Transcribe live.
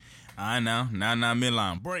I know. Now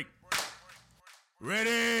midline. Break.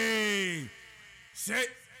 Ready. Set.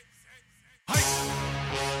 Marky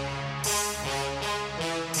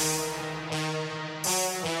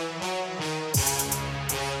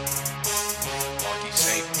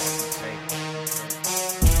safe.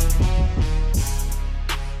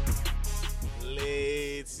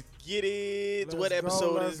 Let's get it. Let's What go,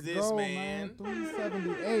 episode let's is this, go, man?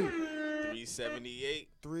 378. 378.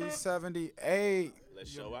 378.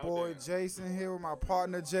 Let's Your show out boy there. Jason here with my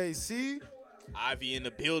partner JC. Ivy in the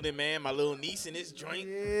building, man. My little niece in this joint.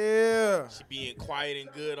 Yeah. She being quiet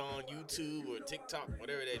and good on YouTube or TikTok,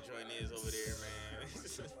 whatever that joint is over there, man.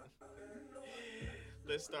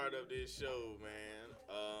 Let's start up this show, man.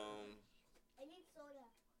 I need soda.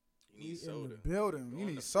 You need In soda. the building. Go You in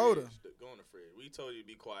need the soda. fridge. Go in the fridge. We told you to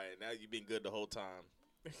be quiet. Now you've been good the whole time.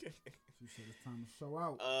 She said it's time to show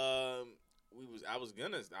out. I was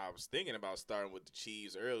thinking about starting with the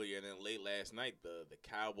Chiefs earlier, and then late last night the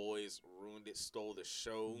Cowboys ruined it, stole the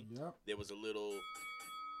show. Yep. There was a little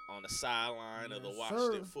on the sideline of the Yes,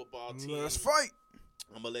 Washington sir. football team. Let's fight.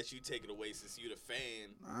 I'm gonna let you take it away since you're the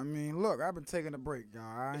fan. I mean, look, I've been taking a break, y'all.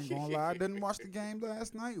 I ain't gonna lie. I didn't watch the game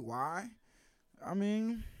last night. Why? I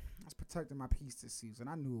mean, I was protecting my peace this season.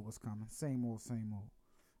 I knew it was coming. Same old.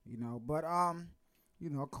 You know, but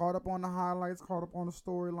caught up on the highlights, caught up on the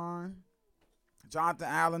storyline. Jonathan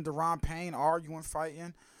Allen, Deron Payne arguing,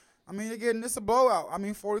 fighting. I mean, again, it's a blowout. I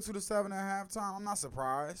mean, 42-7 at halftime. I'm not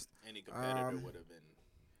surprised. Any competitor would have been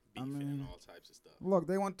beefing and all types of stuff. Look,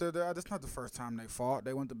 they went to that's not the first time they fought.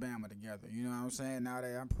 They went to Bama together. You know what I'm saying? Now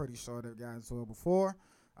I'm pretty sure they've gotten to it before.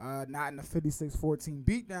 Not in the 56-14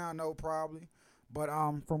 beatdown, no, probably. But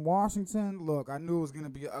from Washington, look, I knew it was gonna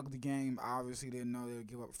be an ugly game. Obviously, didn't know they would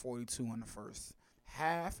give up 42 in the first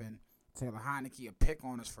half, and Taylor Heineke a pick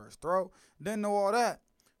on his first throw. Didn't know all that.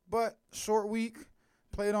 But short week,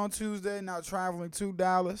 played on Tuesday. Now traveling to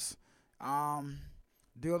Dallas,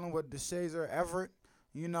 dealing with DeShazer Everett.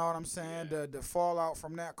 You know what I'm saying? Yeah. The fallout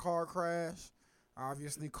from that car crash.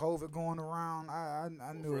 Obviously, COVID going around. I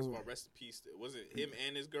knew. First of all, rest in peace. Was it him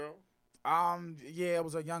and his girl? Yeah, it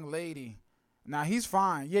was a young lady. Now he's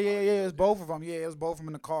fine. Yeah. It's both of them. Yeah, it was both of them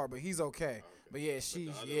in the car, but he's okay. But yeah, she's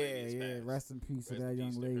the other lady is passed. Rest in peace to Rest that in young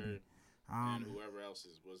peace to lady. her and whoever else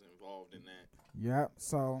was involved in that. Yep.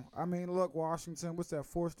 So I mean, look, Washington. What's that?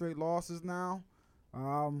 4 straight losses now.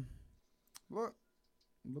 Look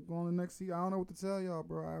on the next season. I don't know what to tell y'all,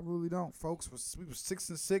 bro. I really don't. We was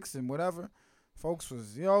 6-6 and whatever. Folks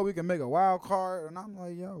was, we can make a wild card, and I'm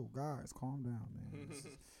like, yo, guys, calm down, man. This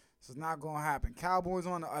is not gonna happen. Cowboys,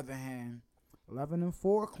 on the other hand,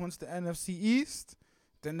 11-4, clinched the NFC East.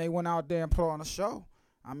 Then they went out there and put on a show.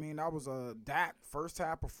 I mean, that was Dak first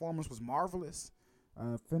half performance was marvelous.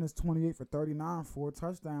 Finished 28 for 39, 4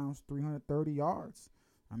 touchdowns, 330 yards.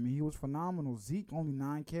 I mean, he was phenomenal. Zeke only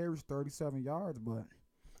 9 carries, 37 yards, but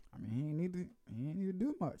I mean, he ain't need to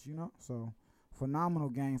do much, you know. So phenomenal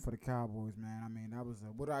game for the Cowboys, man. I mean, that was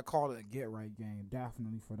what I call it, a get right game,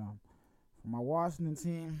 definitely for them. For my Washington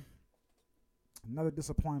team, another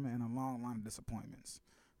disappointment and a long line of disappointments.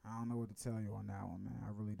 I don't know what to tell you on that one, man.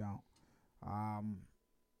 I really don't.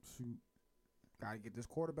 Got to get this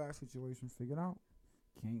quarterback situation figured out.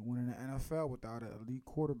 Can't win in the NFL without an elite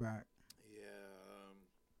quarterback. Yeah.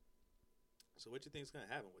 So what you think is gonna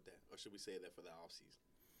happen with that, or should we say that for the offseason?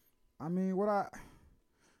 I mean,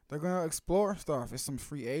 they're gonna explore stuff. It's some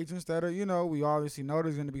free agents that are, we obviously know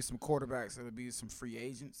there's gonna be some quarterbacks that'll be some free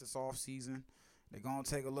agents this offseason. They're gonna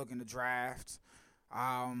take a look in the draft.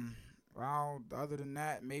 Well, other than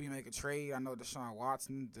that, maybe make a trade. I know Deshaun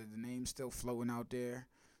Watson, the name's still floating out there.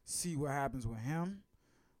 See what happens with him.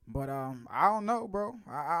 But I don't know, bro.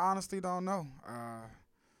 I honestly don't know.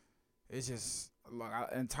 It's just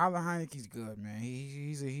and Tyler Heineke's good, man.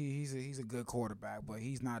 He's a good quarterback, but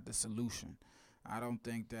he's not the solution. I don't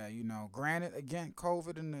think that, granted, again,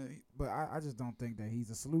 COVID but I just don't think that he's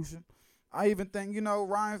a solution. I even think,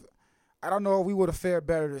 Ryan, I don't know if we would have fared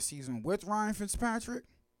better this season with Ryan Fitzpatrick.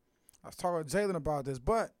 I was talking to Jalen about this,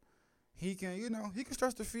 but he can, he can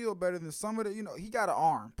stretch the field better than some of the, he got an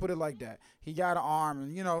arm, put it like that. He got an arm,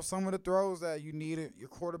 and, some of the throws that you needed your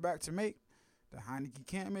quarterback to make, that Heineke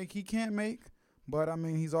can't make, he can't make. But, I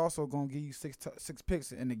mean, he's also going to give you six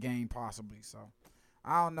picks in the game possibly. So,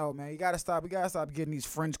 I don't know, man. We got to stop getting these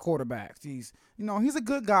fringe quarterbacks. He's a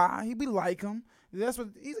good guy. We like him. He's a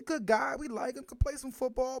good guy. We like him. Could play some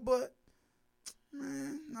football, but,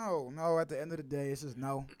 man, no. At the end of the day, it's just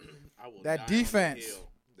no. I will That die defense. on the hill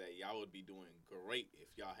that y'all would be doing great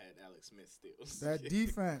if y'all had Alex Smith still. That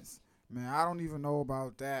defense. Man, I don't even know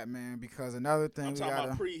about that, man, because another thing I'm talking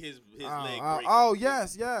about pre his leg breaking. Oh,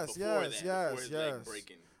 yes. Before his leg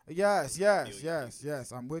breaking. Yes, yes, Million yes, pieces.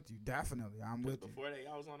 yes. I'm with you. Definitely, I'm 'Cause with you. before that,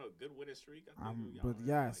 I was on a good winning streak. I think But y'all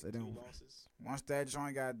yes, like it 2 don't- losses. Once that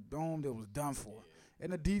joint got doomed, it was done for. Yeah.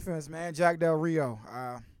 And the defense, man, Jack Del Rio.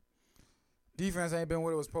 Defense ain't been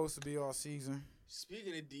what it was supposed to be all season.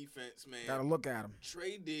 Speaking of defense, man, Got to look at him.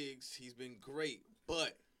 Trey Diggs, he's been great,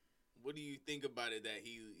 but what do you think about it that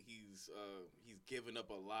he's given up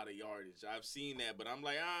a lot of yardage? I've seen that, but I'm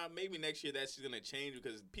like, maybe next year that's gonna change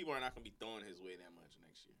because people are not gonna be throwing his way that much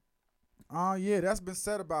next year. Yeah, that's been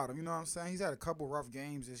said about him. You know what I'm saying? He's had a couple rough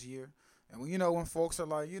games this year, and when folks are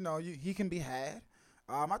like, he can be had.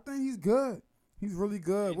 I think he's good. He's really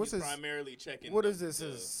good. And What's he's his? Primarily checking. What is this?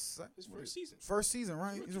 His first season. First season,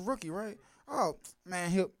 right? He's a rookie, right? Oh man,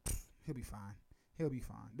 he'll be fine. He'll be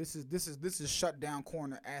fine. This is shutdown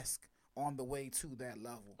corner-esque on the way to that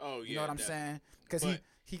level. Oh yeah, you know what I'm definitely. saying? Because But-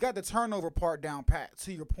 he got the turnover part down pat.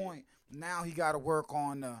 To your point, now he got to work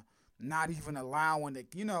on not even allowing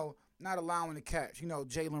not allowing the catch.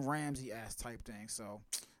 Jalen Ramsey-ass type thing. So,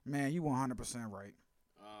 man, you 100% right.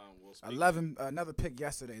 Well, speaking 11, another pick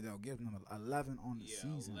yesterday though, giving him 11 on the Yeah,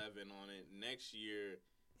 season. 11 on it. Next year,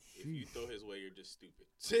 if you Sheesh. throw his way, you're just stupid.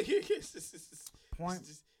 Point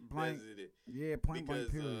blank. That's it. Yeah, point Because,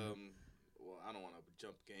 blank period. I don't want to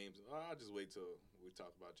jump games. I'll just wait till we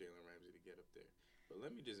talk about Jalen Ramsey to get up there. But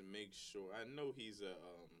let me just make sure. I know he's a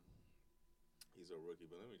rookie,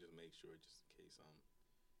 but let me just make sure, just in case I'm,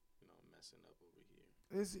 messing up over here.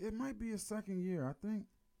 It might be a second year, I think.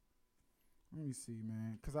 Let me see,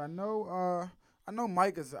 man, because I know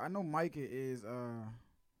Micah is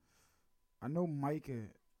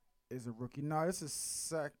a rookie. No, it's a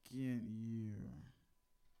second year.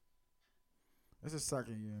 It's a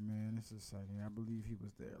second year, man. It's a second year. I believe he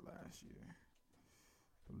was there last year.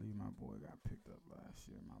 I believe my boy got picked up last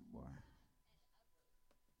year, my boy.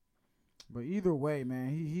 But either way, man,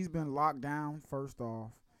 he's been locked down. First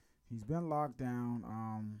off, he's been locked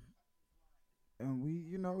down. And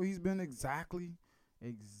he's been exactly.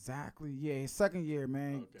 Yeah, his second year,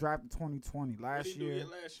 man. Okay. Drafted 2020 What last did he year. do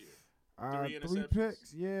last year? 3 3 interceptions?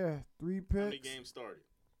 picks. Yeah, 3 picks. How many games started?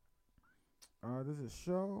 Does it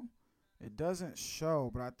show? It doesn't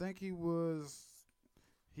show, but I think he was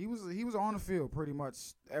on the field pretty much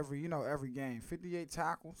every game. 58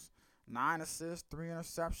 tackles, 9 assists, 3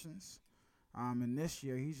 interceptions. And this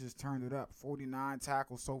year he's just turned it up. 49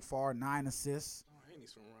 tackles so far, 9 assists. Oh, and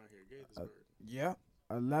he's from around here, Gaithersburg. Yep.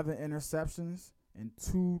 11 interceptions and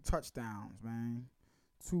 2 touchdowns, man.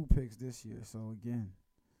 2 picks this year. So again,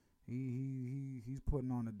 he's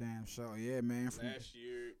putting on a damn show. Yeah, man. Last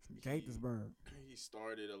year, Gaithersburg. he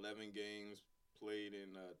started 11 games, played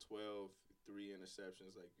in 12, 3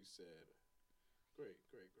 interceptions, like you said. Great.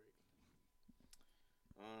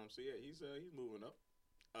 So yeah, he's moving up.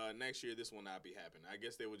 Next year, this will not be happening. I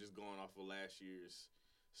guess they were just going off of last year's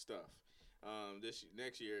stuff.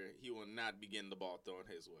 Next year, he will not be getting the ball thrown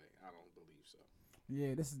his way. I don't believe so.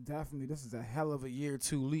 Yeah, this is a hell of a year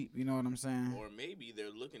 2 leap. You know what I'm saying? Or maybe they're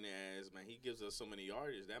looking at it as, man, he gives us so many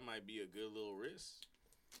yardage. That might be a good little risk.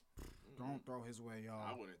 Don't throw his way, y'all.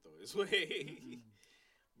 I wouldn't throw his way.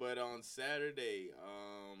 But on Saturday,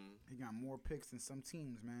 He got more picks than some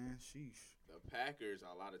teams, man. Sheesh. the Packers,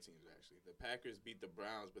 a lot of teams actually, the Packers beat the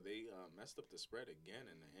Browns, but they messed up the spread again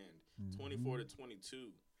in the end,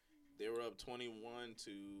 24-22. They were up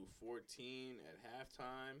 21-14 at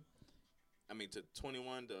halftime. I mean, to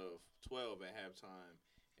 21-12 at halftime,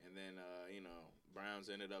 and then Browns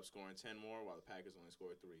ended up scoring 10 more, while the Packers only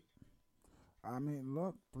scored 3. I mean,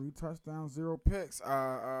 look, 3 touchdowns, 0 picks.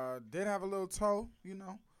 Did have a little toe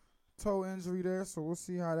injury there, so we'll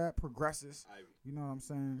see how that progresses. Ivy, You know what I'm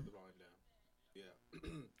saying? put the volume down. Yeah,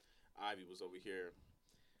 Ivy was over here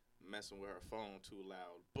messing with her phone too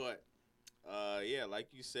loud, but yeah, like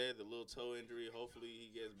you said, the little toe injury. Hopefully, he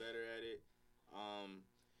gets better at it.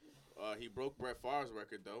 He broke Brett Favre's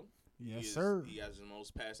record though. Yes, sir. He has the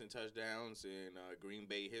most passing touchdowns in Green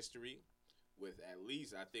Bay history, with at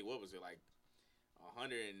least, I think, what was it, like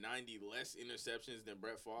 190 less interceptions than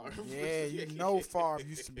Brett Favre. Yeah, Favre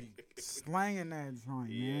used to be slanging that joint,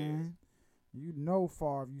 Yeah. man.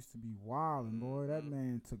 Favre used to be wilding, boy. That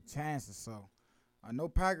man took chances. So I know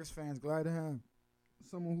Packers fans glad to have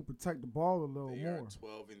someone who protect the ball a little They more. are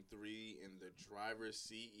 12-3 in the driver's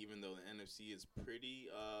seat, even though the NFC is pretty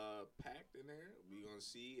packed in there. We're gonna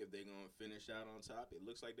see if they're gonna finish out on top. It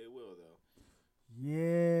looks like they will, though.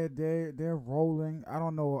 Yeah, they're rolling. I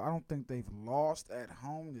don't know. I don't think they've lost at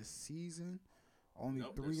home this season. Only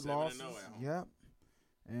Nope, they're 3 7-0 losses. at home. Yep.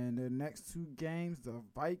 And the next 2 games, the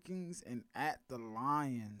Vikings and at the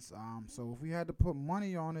Lions. So if we had to put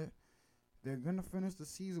money on it, they're gonna finish the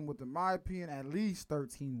season with, in my opinion, at least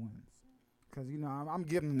 13 wins. Because, I'm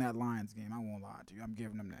giving them that Lions game. I won't lie to you. I'm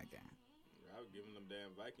giving them that game. I was giving them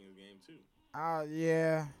damn Vikings game too.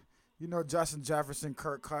 Yeah. Justin Jefferson,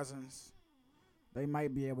 Kirk Cousins, they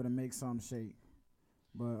might be able to make some shape.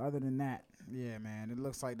 But other than that, yeah, man, it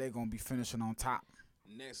looks like they're going to be finishing on top.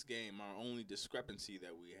 Next game, our only discrepancy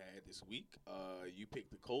that we had this week. You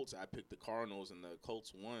picked the Colts. I picked the Cardinals, and the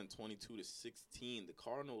Colts won 22-16. The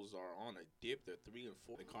Cardinals are on a dip. They're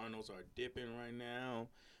 3-4. The Cardinals are dipping right now.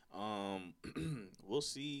 We'll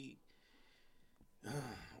see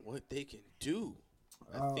what they can do.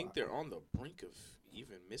 I think they're on the brink of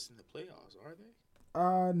even missing the playoffs, are they?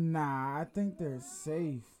 Nah, I think they're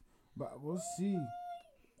safe, but we'll see.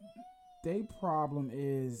 Their problem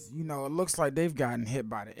is, it looks like they've gotten hit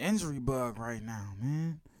by the injury bug right now,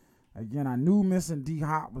 man. Again, I knew missing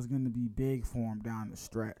D-Hop was going to be big for them down the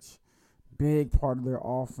stretch. Big part of their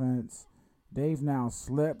offense. They've now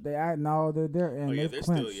slipped. They're in. They're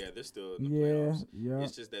still in the playoffs. Yeah.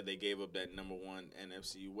 It's just that they gave up that number one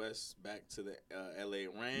NFC West back to the LA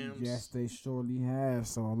Rams. Yes, they surely have.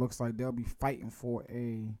 So it looks like they'll be fighting for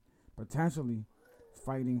a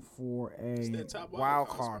that top wild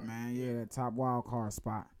card, man. Yeah, that top wild card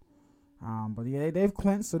spot. But yeah, they've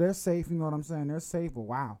clinched, so they're safe. You know what I'm saying? They're safe. But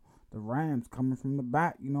wow, the Rams coming from the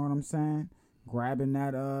back. You know what I'm saying?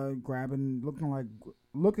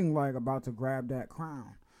 Looking like about to grab that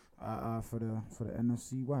crown for the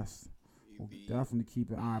NFC West. We'll definitely keep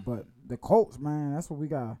an eye. But the Colts, man, that's what we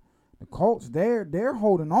got. The Colts, they're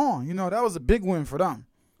holding on. That was a big win for them.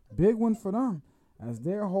 Big win for them as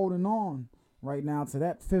they're holding on right now to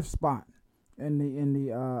that 5th spot in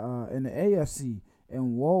the AFC.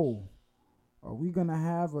 And whoa, are we gonna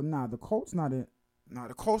have the Colts not in? Nah,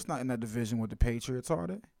 the Colts not in that division with the Patriots, are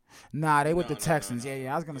they? Nah, they with the Texans. No.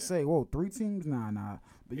 Yeah. I was gonna say, whoa, 3 teams? Nah.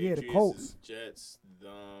 But Patriots, yeah, the Colts, Jets,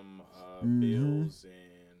 Bills,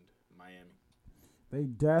 and Miami. They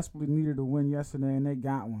desperately needed a win yesterday, and they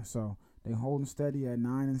got one. So they holding steady at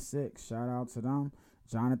 9-6. Shout out to them.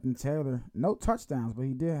 Jonathan Taylor, no touchdowns, but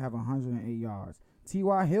he did have 108 yards.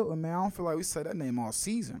 T.Y. Hilton, man, I don't feel like we said that name all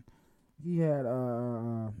season. He had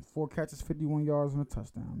 4 catches, 51 yards, and a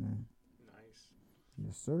touchdown, man. Nice.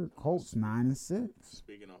 Yes, sir. Colts 9-6.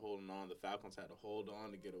 Speaking of holding on, the Falcons had to hold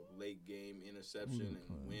on to get a late game interception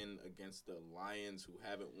and win against the Lions, who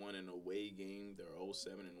haven't won an away game. They're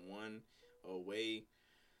 0-7-1 away.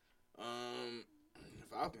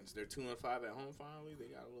 Falcons, they're 2-5 at home. Finally, they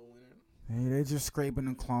got a little winner. Hey, they just scraping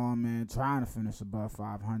and clawing, man, trying to finish above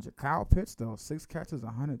 500. Kyle Pitts, though, 6 catches,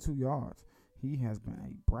 102 yards. He has been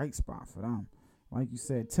a bright spot for them. Like you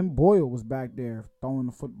said, Tim Boyle was back there throwing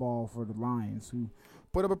the football for the Lions, who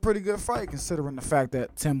put up a pretty good fight considering the fact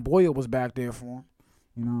that Tim Boyle was back there for him.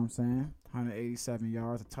 You know what I'm saying? 187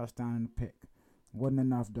 yards, a touchdown, and a pick. Wasn't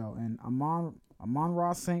enough, though. And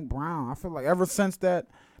Amon-Ra St. Brown, I feel like ever since that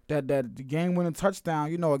the game-winning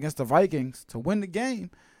touchdown, against the Vikings to win the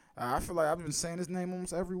game, I feel like I've been saying his name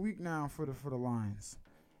almost every week now for the Lions.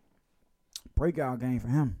 Breakout game for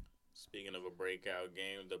him. Speaking of a breakout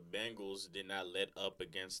game, the Bengals did not let up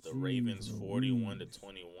against the Ravens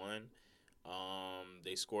 41-21.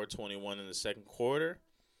 They scored 21 in the second quarter.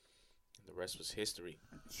 The rest was history.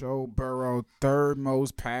 Joe Burrow, 3rd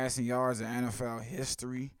most passing yards in NFL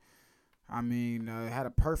history. I mean, had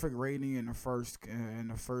a perfect rating in the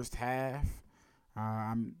first half.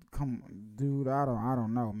 Dude, I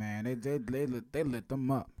don't know, man. They lit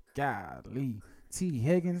them up. Golly. T.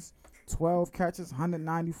 Higgins, 12 catches,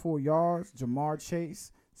 194 yards. Jamar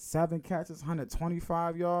Chase, 7 catches,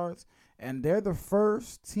 125 yards. And they're the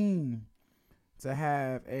first team to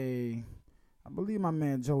have I believe my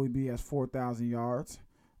man Joey B has 4,000 yards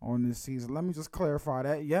on this season. Let me just clarify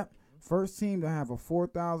that. Yep. First team to have a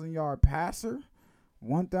 4,000-yard passer,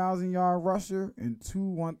 1,000-yard rusher, and 2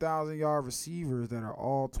 1,000-yard receivers that are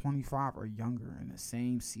all 25 or younger in the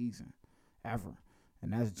same season ever.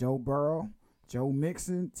 And that's Joe Burrow, Joe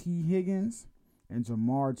Mixon, T. Higgins, and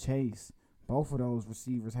Jamar Chase. Both of those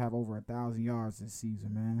receivers have over 1,000 yards this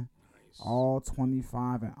season, man. Nice. All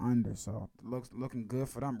 25 and under, so looking good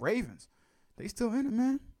for them. Ravens, they still in it,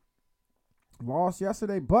 man. Lost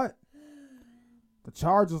yesterday, but the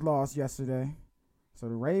Chargers lost yesterday. So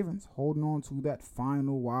the Ravens holding on to that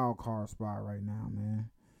final wild card spot right now, man.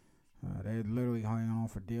 They're literally hanging on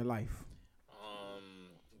for dear life.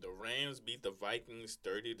 The Rams beat the Vikings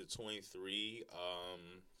 30-23.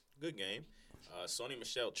 Good game. Sony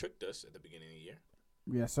Michel tricked us at the beginning of the year.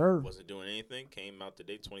 Yes, sir. Wasn't doing anything. Came out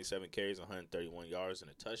today, 27 carries, 131 yards,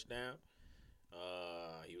 and a touchdown.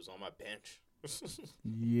 He was on my bench.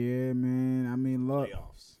 Yeah, man. I mean, look.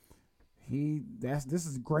 Playoffs. This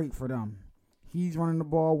is great for them. He's running the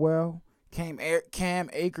ball well. Cam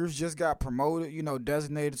Akers just got promoted,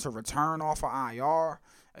 designated to return off of IR.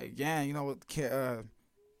 Again,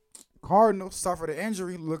 Cardinals suffered an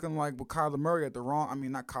injury looking like with Kyler Murray at the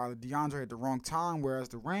wrong, not Kyler, DeAndre at the wrong time, whereas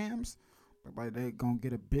the Rams, look like they're going to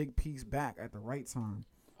get a big piece back at the right time.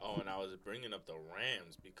 Oh, and I was bringing up the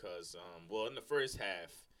Rams because, in the first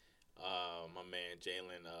half, my man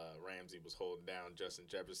Jalen Ramsey was holding down Justin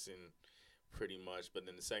Jefferson pretty much. But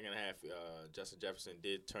then the second half, Justin Jefferson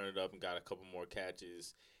did turn it up and got a couple more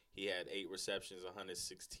catches. He had 8 receptions,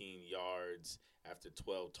 116 yards after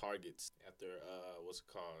 12 targets. After,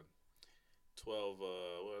 12,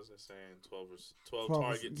 what was I saying? 12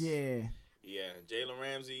 targets. Yeah. Yeah, Jalen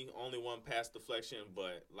Ramsey, only one pass deflection,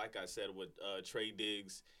 but like I said with Trey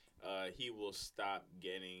Diggs, he will stop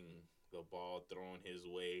getting the ball thrown his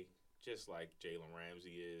way, just like Jalen Ramsey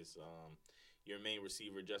is. Your main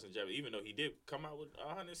receiver, Justin Jefferson, even though he did come out with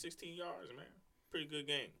 116 yards, man. Pretty good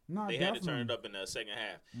game. No, they definitely had to turn it up in the second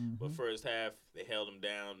half. Mm-hmm. But first half, they held him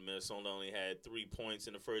down. Minnesota only had 3 points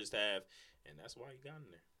in the first half, and that's why he got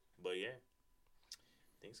in there. But, yeah,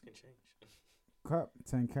 things can change. Cup,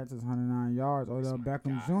 10 catches, 109 yards. Odell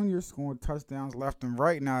Beckham Jr. scoring touchdowns left and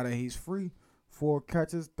right now that he's free. 4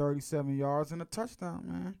 catches, 37 yards, and a touchdown,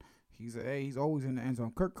 man. He's always in the end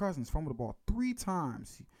zone. Kirk Cousins fumbled the ball 3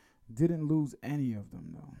 times. He didn't lose any of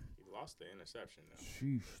them, though. He lost the interception, though.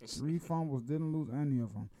 Sheesh. 3 fumbles, didn't lose any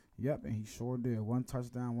of them. Yep, and he sure did. 1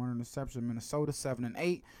 touchdown, 1 interception. Minnesota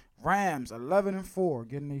 7-8. Rams 11-4,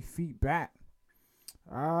 getting their feet back.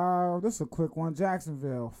 This is a quick one.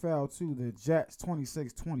 Jacksonville fell to the Jets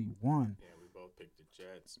 26-21. Yeah, we both picked the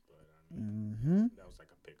Jets, but that was like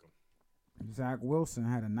a pick 'em. Zach Wilson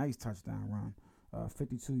had a nice touchdown run,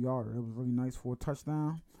 52-yarder. It was really nice for a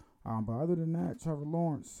touchdown. But other than that, Trevor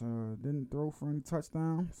Lawrence didn't throw for any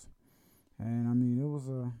touchdowns. And, it was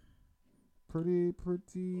a pretty. Well,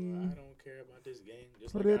 I don't care about this game.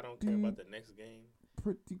 Just like I don't care about the next game.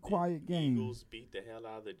 Pretty quiet game. Eagles beat the hell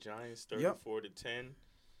out of the Giants 34-10.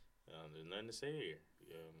 There's nothing to say here.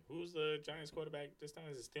 Who's the Giants quarterback this time?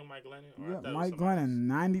 Is it still Mike Glennon? Yeah, Mike Glennon,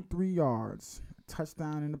 93 yards.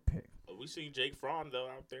 Touchdown and a pick. We see Jake Fromm, though,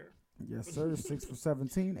 out there. Yes, sir. 6 for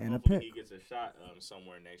 17 and Hopefully a pick. he gets a shot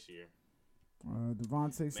somewhere next year.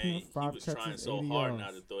 Devontae Smith, 5 catches, 80 yards. He was trying so hard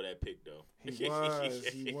not to throw that pick, though. He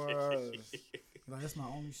was. That's my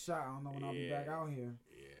only shot. I don't know when I'll be back out here.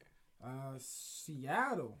 Yeah.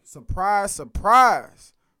 Seattle. Surprise.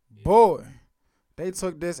 Yeah. Boy, they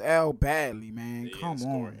took this L badly, man. They Come didn't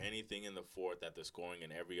score on. anything in the fourth after scoring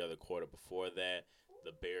in every other quarter before that.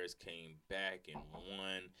 The Bears came back and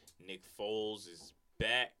won. Nick Foles is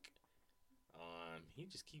back. He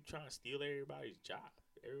just keep trying to steal everybody's job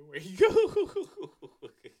everywhere he go.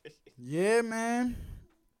 Yeah, man.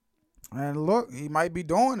 And look, he might be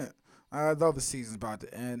doing it. Though the season's about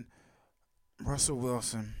to end. Russell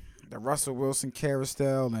Wilson. The Russell Wilson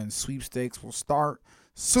carousel and sweepstakes will start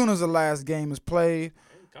soon as the last game is played.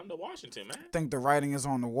 Hey, come to Washington, man. I think the writing is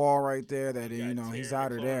on the wall right there that he's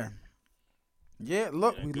out of there. Yeah,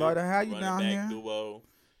 look, we'd love to have you down here. Duo.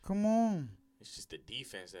 Come on. It's just the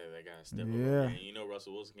defense that they got to step up. And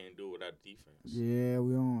Russell Wilson can't do it without defense. Yeah,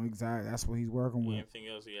 we don't exactly. That's what he's working with. Anything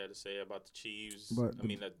else you had to say about the Chiefs? But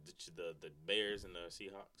the Bears and the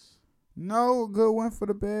Seahawks. No, good win for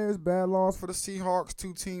the Bears, bad loss for the Seahawks.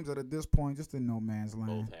 2 teams that at this point just in no man's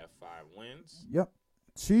land. Both have 5 wins. Yep.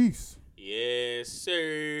 Chiefs. Yes,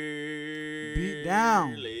 sir. Beat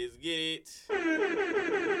down. Let's get it.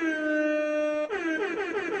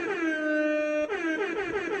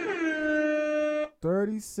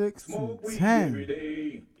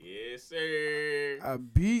 36-10. Yes, sir. A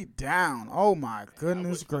beat down. Oh my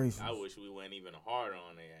goodness gracious. I wish we went even harder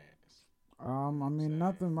on their ass.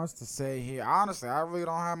 Nothing much to say here. Honestly, I really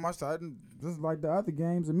don't have much to. Just like the other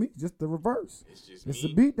games of me, just the reverse. It's a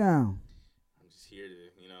beat down. I'm just here to,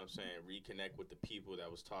 reconnect with the people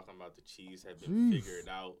that was talking about the Chiefs had been figured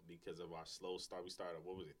out because of our slow start. We started,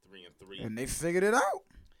 3-3? And they figured it out.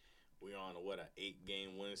 We're on an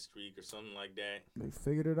 8-game win streak or something like that. They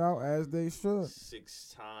figured it out as they should.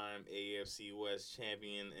 6-time AFC West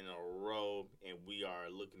champion in a row, and we are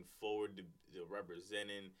looking forward to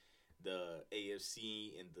representing the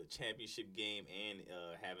AFC in the championship game and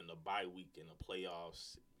having the bye week in the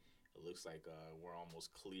playoffs. It looks like we're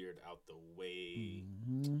almost cleared out the way.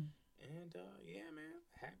 Mm-hmm. And, man,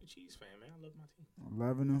 happy Chiefs fan, man. I love my team.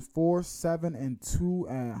 11-4, 7-2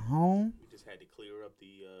 at home. We just had to clear up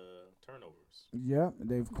the turnovers. Yep,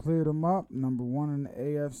 they've cleared them up. Number 1 in the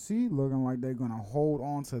AFC, looking like they're going to hold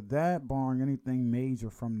on to that, barring anything major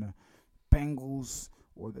from the Bengals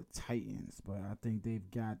or the Titans. But I think they've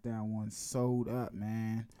got that one sewed up,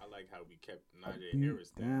 man. I like how we kept Najee Harris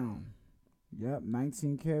down. Yep,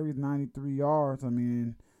 19 carries, 93 yards. I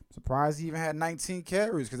mean, surprised he even had 19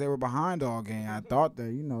 carries because they were behind all game. I thought that,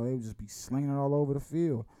 they would just be slinging it all over the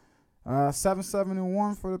field.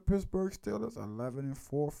 7-7-1 for the Pittsburgh Steelers,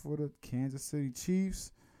 11-4 for the Kansas City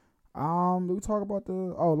Chiefs. We talk about the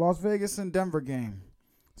Las Vegas and Denver game.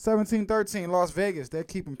 17-13, Las Vegas. They're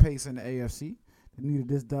keeping pace in the AFC. They needed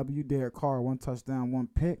this W. Derek Carr, 1 touchdown, 1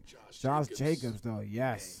 pick. Josh Jacobs, though,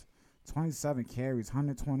 yes. 27 carries,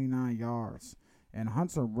 129 yards. And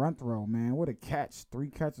Hunter Renfrow, man, what a catch. 3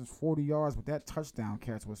 catches, 40 yards, but that touchdown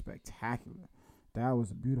catch was spectacular. That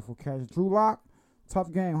was a beautiful catch. Drew Lock,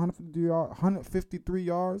 tough game, 153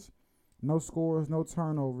 yards. No scores, no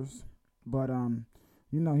turnovers. But,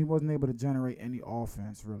 he wasn't able to generate any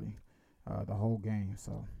offense, really, the whole game.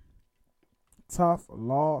 So, tough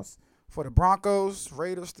loss for the Broncos.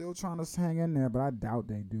 Raiders still trying to hang in there, but I doubt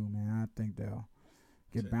they do, man. I think they'll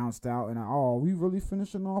get bounced out. And, are we really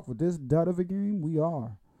finishing off with this dud of a game? We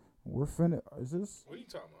are. We're Is this? What are you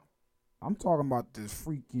talking about? I'm talking about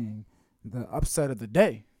the upset of the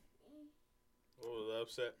day. What was the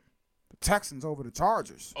upset? The Texans over the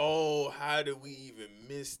Chargers. Oh, how did we even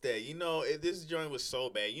miss that? This joint was so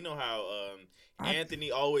bad. You know how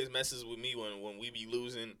Anthony always messes with me when we be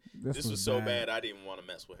losing. This was so bad I didn't want to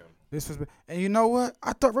mess with him. This was bad. And you know what?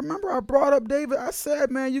 Remember I brought up David. I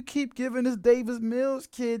said, man, you keep giving this Davis Mills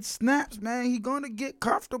kid snaps, man. He going to get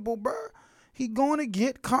comfortable, bro. He going to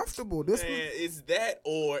get comfortable. Is that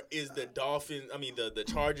or is the the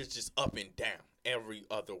Chargers just up and down every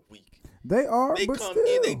other week? They are, They but come still.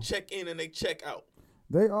 in, they check in, and they check out.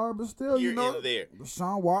 They are, but still, Here and there.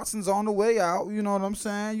 Deshaun Watson's on the way out. You know what I'm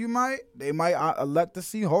saying? They might elect to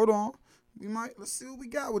see. Hold on. Let's see what we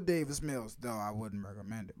got with Davis Mills. Though I wouldn't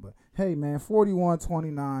recommend it. But, hey, man,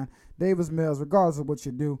 41-29. Davis Mills, regardless of what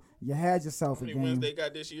you do, you had yourself a game. How many wins they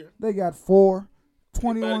got this year? They got 4. They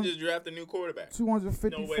 21. better just draft a new quarterback.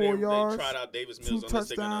 254 no way yards. They tried out Davis 2 Mills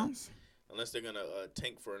touchdowns. unless they're gonna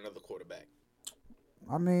tank for another quarterback.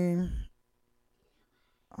 I mean,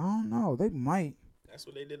 I don't know. They might. That's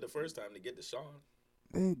what they did the first time to get Deshaun.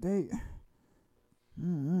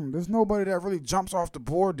 There's nobody that really jumps off the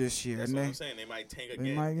board this year. That's what I'm saying. They might tank again.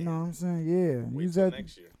 They might, you know what I'm saying? Yeah. Wait till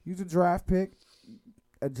next year. Use a draft pick.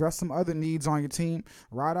 Address some other needs on your team.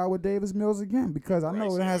 Ride out with Davis Mills again because I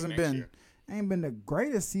know it hasn't ain't been the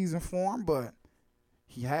greatest season for him, but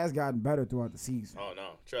he has gotten better throughout the season. Oh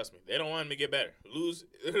no, trust me. They don't want him to get better. Lose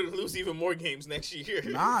even more games next year.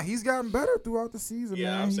 Nah, he's gotten better throughout the season,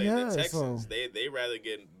 yeah, man. I'm saying the Texans, they rather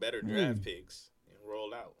get better draft picks and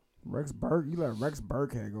roll out. You let Rex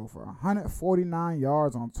Burkhead go for 149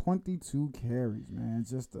 yards on 22 carries, man.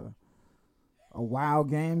 Just a wild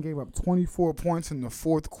game. Gave up 24 points in the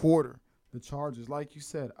fourth quarter. The Chargers, like you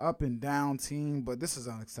said, up and down team, but this is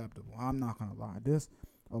unacceptable. I'm not going to lie.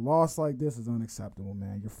 A loss like this is unacceptable,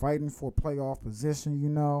 man. You're fighting for playoff position,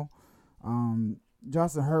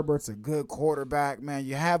 Justin Herbert's a good quarterback, man.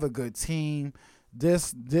 You have a good team.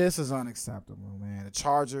 This is unacceptable, man. The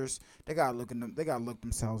Chargers, they gotta look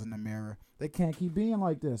themselves in the mirror. They can't keep being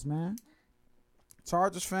like this, man.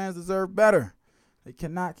 Chargers fans deserve better. They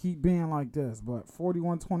cannot keep being like this. But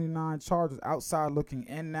 41-29, Chargers outside looking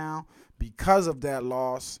in now because of that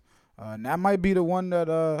loss. And that might be the one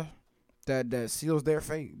that seals their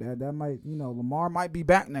fate. That might, Lamar might be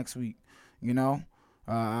back next week.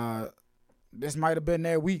 This might have been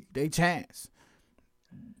their week, their chance.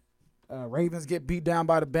 Ravens get beat down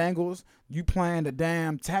by the Bengals. You playing the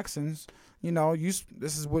damn Texans. This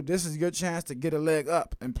is your chance to get a leg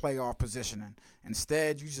up in playoff positioning.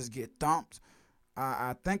 Instead, you just get thumped.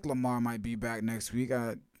 I think Lamar might be back next week.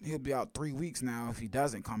 He'll be out 3 weeks now if he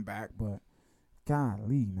doesn't come back. But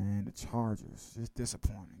golly, man, the Chargers, just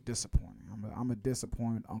disappointing. I'm a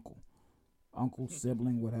disappointed uncle,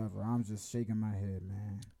 sibling, whatever. I'm just shaking my head,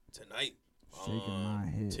 man. Tonight, shaking my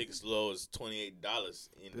head. Tickets low as $28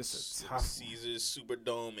 in the Caesars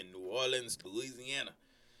Superdome in New Orleans, Louisiana.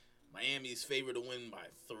 Miami is favored to win by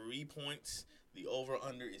 3 points. The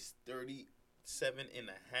over/under is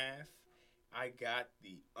 37.5. I got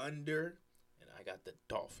the under, and I got the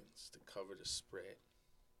Dolphins to cover the spread.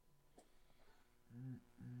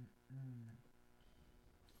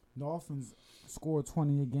 Dolphins scored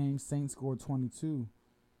 20 a game. Saints scored 22.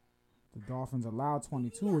 The Dolphins allowed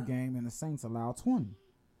 22 a game, and the Saints allowed 20.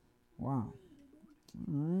 Wow. All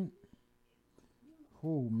right.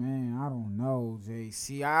 Oh, man, I don't know,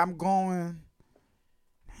 JC. I'm going.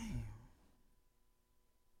 Damn.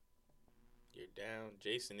 Down.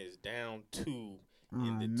 Jason is down 2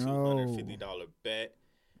 in the $250 bet.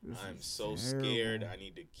 I'm so scared. I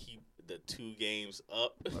need to keep the 2 games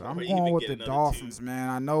up. But I'm or going even with get the another Dolphins, 2. man.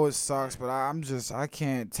 I know it sucks, but I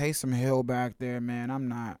can't. Taysom Hill back there, man. I'm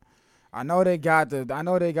not. I know they got the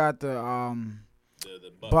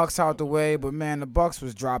The Bucks out the way, but man, the Bucks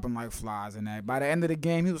was dropping like flies in that. By the end of the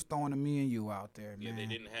game, he was throwing to me and you out there, man. Yeah, they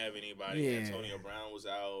didn't have anybody. Yeah. Antonio Brown was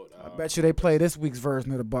out. I bet you they play this week's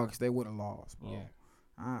version of the Bucks, they would have lost, bro. Yeah.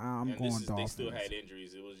 I'm and going this is, Dolphins. They still had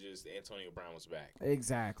injuries. It was just Antonio Brown was back.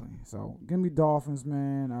 Exactly. So give me Dolphins,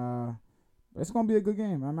 man. It's gonna be a good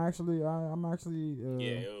game. I'm actually.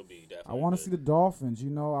 Yeah, it'll be definitely. I want to good. see the Dolphins.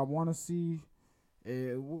 You know, I want to see.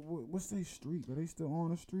 What's their streak? Are they still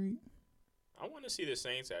on the streak? I want to see the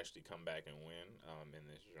Saints actually come back and win in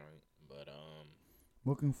this joint, but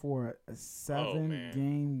Looking for a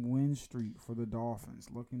 7-game win streak for the Dolphins.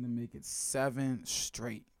 Looking to make it 7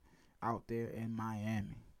 straight out there in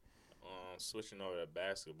Miami. Switching over to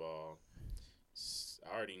basketball,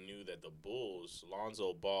 I already knew that the Bulls,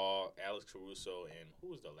 Lonzo Ball, Alex Caruso, and who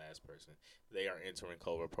was the last person? They are entering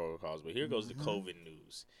COVID protocols. But here goes the COVID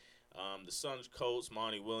news. The Suns coach,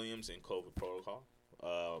 Monty Williams, in COVID protocol.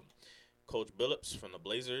 Coach Billups from the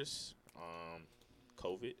Blazers,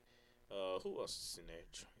 COVID. Who else is in there?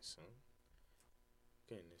 Son?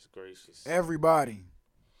 Goodness gracious. Everybody.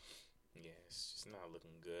 Yeah, it's just not looking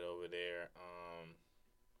good over there.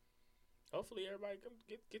 Hopefully everybody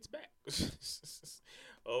gets back.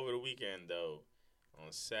 Over the weekend, though, on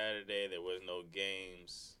Saturday, there was no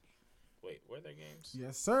games. Wait, were there games?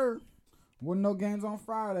 Yes, sir. Wasn't no games on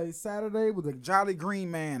Friday. Saturday was the Jolly Green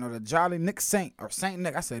Man or the Jolly Nick Saint or Saint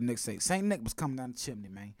Nick. I said Nick Saint. Saint Nick was coming down the chimney,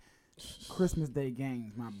 man. Christmas Day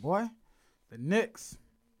games, my boy. The Knicks,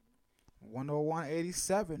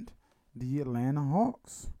 101-87, the Atlanta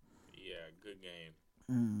Hawks. Yeah, good game.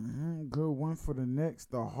 Good one for the Knicks.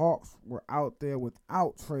 The Hawks were out there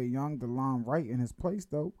without Trae Young. DeLon Wright in his place,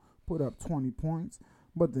 though, put up 20 points.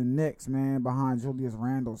 But the Knicks, man, behind Julius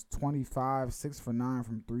Randle's 25, 6 for 9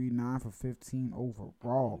 from 3, 9 for 15 I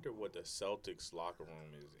overall. wonder what the Celtics locker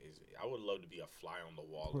room is. I would love to be a fly on the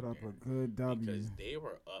wall. Put in up there. a good W. Because they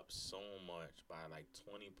were up so much by like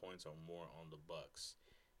 20 points or more on the Bucks.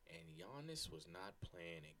 And Giannis was not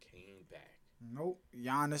playing and came back. Nope.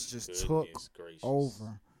 Giannis just Goodness took gracious.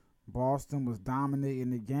 over. Boston was dominating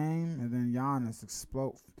the game, and then Giannis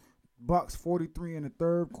exploded. Bucks 43 in the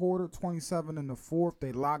third quarter, 27 in the fourth.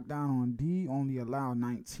 They locked down on D, only allowed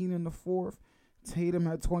 19 in the fourth. Tatum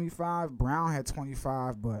had 25. Brown had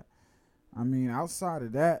 25. But, I mean, outside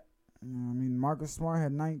of that, Marcus Smart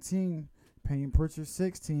had 19. Payne Pritchard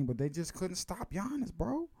 16. But they just couldn't stop Giannis,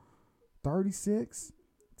 bro. 36,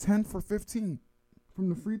 10 for 15 from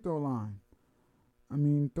the free throw line.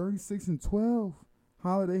 36 and 12.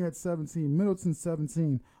 Holiday had 17. Middleton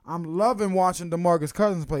 17. I'm loving watching DeMarcus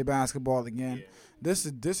Cousins play basketball again. Yeah. This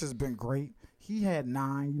has been great. He had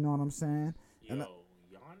 9. You know what I'm saying? Yo,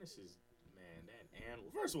 Giannis is, man, that animal.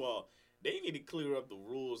 First of all, they need to clear up the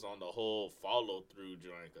rules on the whole follow-through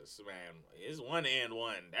joint. Because, man, it's 1 and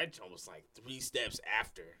 1. That joint was like 3 steps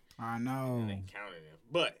after. I know. And they counted him.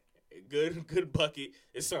 But good bucket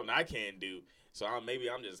is something I can't do. So maybe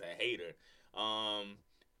I'm just a hater.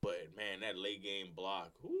 But, man, that late game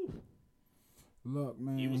block, whew. Look,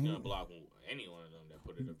 man. He was going to block any one of them that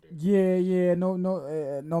put it up there. Yeah.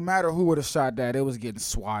 No matter who would have shot that, it was getting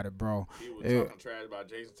swatted, bro. He was talking trash about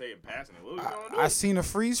Jason Tatum passing it. What was he going to do? I seen a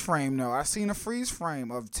freeze frame, though. I seen a freeze frame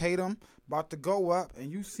of Tatum about to go up,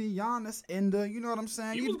 and you see Giannis in the, you know what I'm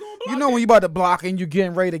saying? He was gonna block you know it. when you about to block and you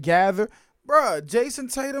getting ready to gather? Bruh, Jason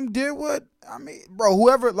Tatum did what? Bro,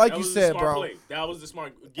 whoever, like That you was said, the smart bro. play. That was the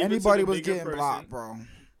smart. Give Anybody it to the was bigger getting person. blocked, bro.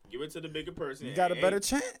 Give it to the bigger person. You got a and better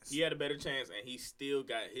chance. He had a better chance, and he still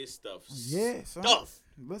got his stuff. Yeah, son. Stuff.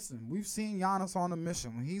 Listen, we've seen Giannis on a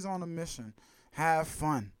mission. When he's on a mission, have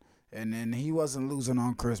fun. And then he wasn't losing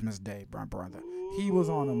on Christmas Day, my brother. He was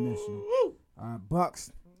on a mission. Woo.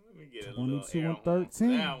 Bucks, Let me get a 22 little and air on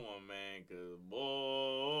 13. that one, man, because,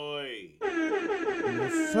 boy.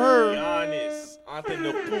 yes, sir. Giannis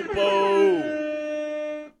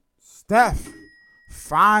Antetokounmpo. Steph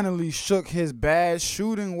finally shook his bad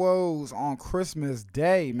shooting woes on Christmas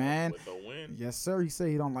Day, man. With the win. Yes, sir. He said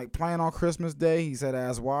he don't like playing on Christmas Day. He said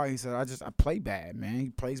that's why. He said, I play bad, man. He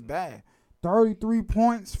plays bad. 33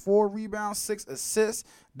 points, 4 rebounds, 6 assists.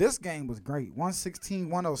 This game was great.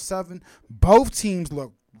 116-107. Both teams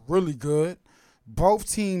looked really good.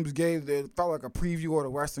 Both teams it felt like a preview of the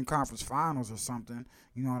Western Conference Finals or something.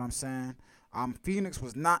 You know what I'm saying? Phoenix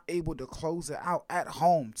was not able to close it out at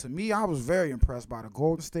home. To me, I was very impressed by the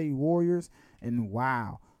Golden State Warriors. And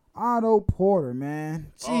wow, Otto Porter,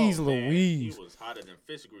 man. Jeez Louise. He was hotter than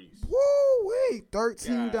fish grease. Woo, wait,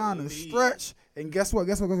 13 down the Golly. stretch. And guess what?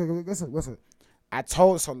 I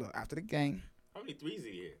told so look after the game. How many threes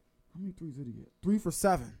did he hit? How many threes did he get? 3 for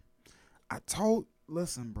 7.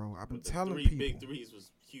 Listen, bro. I've been But the telling three people. big threes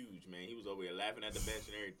was huge, man. He was over here laughing at the bench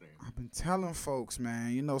and everything. I've been telling folks,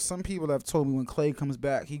 man. You know, some people have told me when Clay comes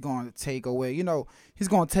back, he going to take away. You know, he's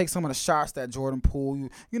going to take some of the shots that Jordan Poole.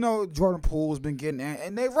 You know, Jordan Poole's been getting,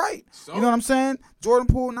 and they right. So? You know what I'm saying? Jordan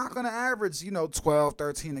Poole not going to average, 12,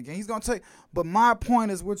 13 a game. He's going to take. But my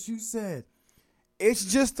point is what you said. It's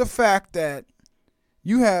just the fact that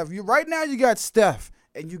you right now you got Steph,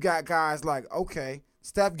 and you got guys like, okay,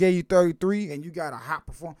 Steph gave you 33, and you got a hot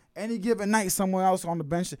performer. Any given night, someone else on the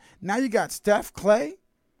bench. Now you got Steph, Clay,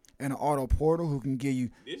 and an Otto Porter who can give you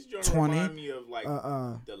This joint 20. remind me of like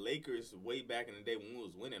the Lakers way back in the day when we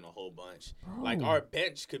was winning a whole bunch. Bro. Like our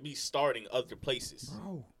bench could be starting other places.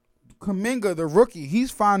 Bro, Kuminga, the rookie, he's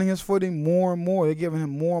finding his footing more and more. They're giving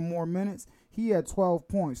him more and more minutes. He had 12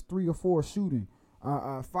 points, 3 or 4 shooting,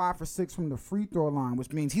 5 for 6 from the free throw line,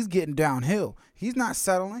 which means he's getting downhill. He's not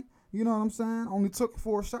settling. You know what I'm saying? Only took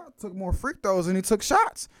 4 shots, took more free throws than he took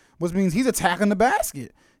shots, which means he's attacking the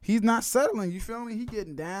basket. He's not settling. You feel me? He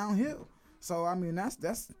getting downhill. So I mean, that's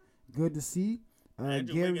good to see.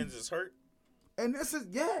 Andrew Wiggins is hurt. And this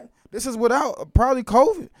is without probably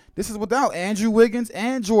COVID. This is without Andrew Wiggins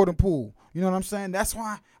and Jordan Poole. You know what I'm saying? That's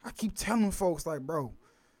why I keep telling folks like, bro,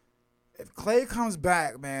 if Clay comes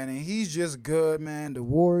back, man, and he's just good, man, the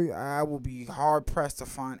Warriors, I will be hard pressed to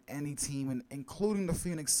find any team, including the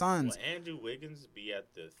Phoenix Suns, Will Andrew Wiggins be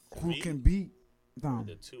at the 3 who can beat or them.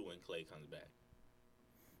 the 2 when Clay comes back?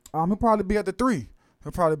 He'll probably be at the 3.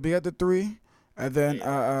 And then, Clay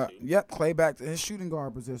at the 2. Clay back to his shooting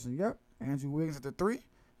guard position. Yep, Andrew Wiggins at the 3.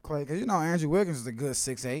 Clay, because Andrew Wiggins is a good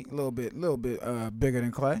 6'8", a little bit bigger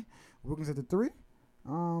than Clay. Wiggins at the 3.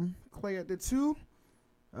 Clay at the 2.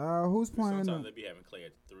 Who's playing? Sometimes they be having Clay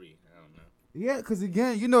at the 3. I don't know. Yeah, because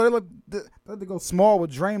again, they like to go small with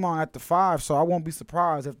Draymond at the 5, so I won't be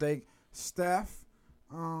surprised if they Steph,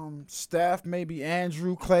 maybe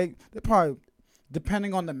Andrew, Clay. They probably,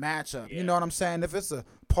 depending on the matchup, Yeah. you know what I'm saying? If it's a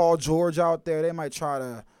Paul George out there, they might try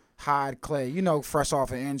to hide Clay, fresh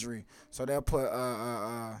off an injury. So they'll put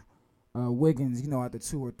Wiggins, at the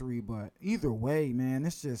 2 or 3. But either way, man,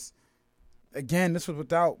 it's just, again, this was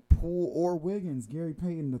without Poole or Wiggins. Gary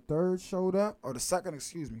Payton III showed up, or the second,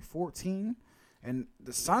 14. And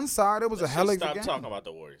the Sun side, it was Let's a hell of a stop game. talking about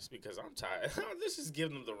the Warriors because I'm tired. Let's just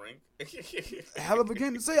give them the ring. Hell of a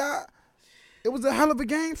game. It was a hell of a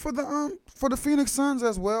game for the Phoenix Suns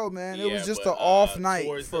as well, man. It was just an off night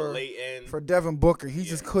towards the late end, for Devin Booker. He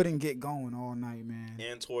just couldn't get going all night, man.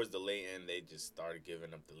 and towards the late end, they just started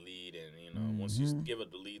giving up the lead. And once you give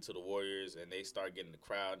up the lead to the Warriors, and they start getting the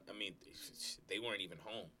crowd, I mean, they weren't even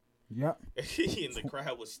home. Yep. And the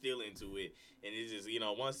crowd was still into it. And it's just,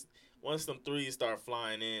 once them threes start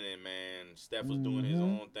flying in, and man, Steph was doing his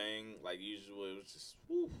own thing like usual. It was just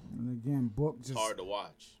And again, Book just hard to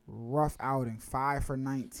watch. rough outing. 5 for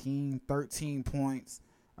 19, 13 points.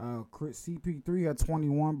 CP3 had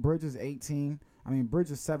 21. Bridges 18.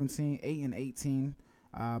 Bridges 17, 8 and 18.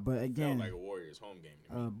 But again, Felt like a Warriors home game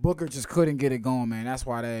to me. Booker just couldn't get it going, man. That's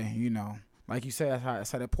why they, like you said,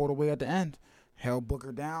 that's how they pulled away at the end. Held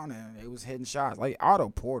Booker down, and it was hitting shots. Like Otto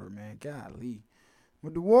Porter, man. Golly.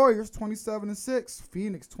 With the Warriors, 27-6.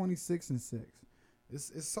 Phoenix, 26-6.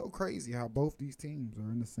 It's so crazy how both these teams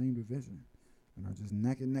are in the same division and are just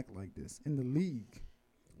neck and neck like this in the league.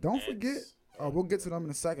 Don't forget. Oh, we'll get to them in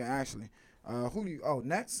a second, actually.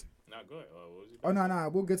 Nets? Not good. What was it? Oh, no.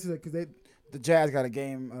 We'll get to that because the Jazz got a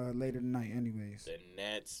game later tonight anyways. The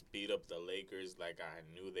Nets beat up the Lakers like I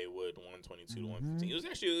knew they would, 122 to 115. It was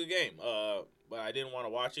actually a good game, but I didn't want to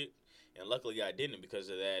watch it, and luckily I didn't because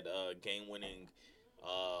of that game-winning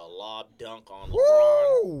lob dunk on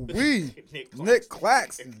Woo! LeBron. Nick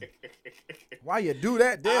Claxton. Why you do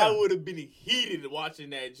that there? I would have been heated watching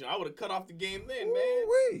that. I would have cut off the game then, man.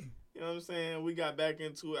 Woo-wee. You know what I'm saying? We got back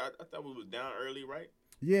into it. I thought we was down early, right?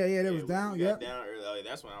 Yeah, they was down. We got Yep. down early.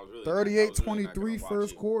 That's when I was really 38-23 not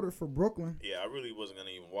first quarter for Brooklyn. Yeah, I really wasn't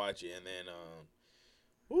gonna even watch it, and then,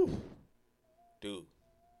 dude,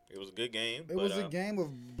 it was a good game. It was a game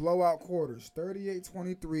of blowout quarters: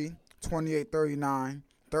 38-23, 28-39,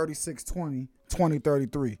 36-20,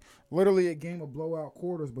 20-33. Literally a game of blowout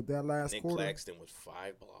quarters. But that last Nick quarter, Claxton with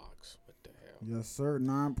 5 blocks. What the hell? yes sir,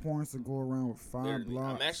 9 points to go around with 5 Literally,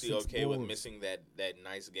 blocks. I'm actually 6 okay with boards. missing that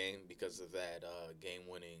nice game because of that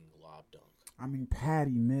game-winning lob dunk.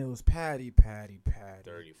 Patty Mills, Patty.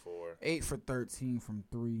 34. 8 for 13 from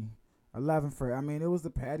 3. 11 for, it was the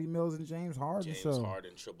Patty Mills and James Harden James show.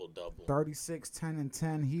 Harden triple-double. 36, 10, and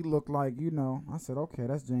 10. He looked like, I said, okay,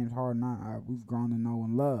 that's James Harden we've grown to know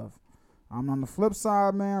and love. On the flip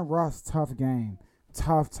side, man, Russ, tough game.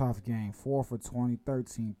 Tough game. 4 for 20,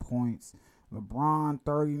 13 points. LeBron,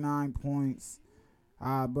 39 points.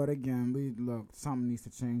 But again, something needs to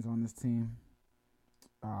change on this team.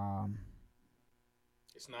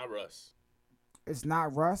 It's not Russ. It's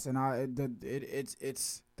not Russ, and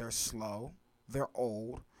they're slow, they're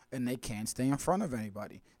old, and they can't stay in front of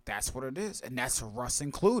anybody. That's what it is, and that's Russ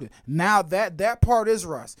included. Now that part is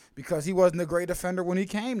Russ because he wasn't a great defender when he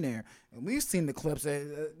came there, and we've seen the clips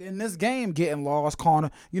in this game getting lost corner.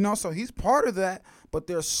 So he's part of that. But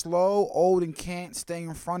they're slow, old, and can't stay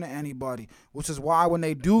in front of anybody, which is why when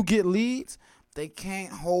they do get leads, they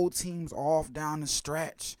can't hold teams off down the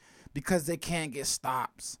stretch because they can't get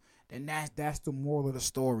stops. And that's the moral of the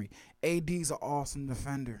story. AD's an awesome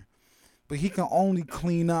defender, but he can only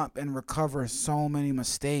clean up and recover so many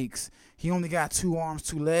mistakes. He only got 2 arms,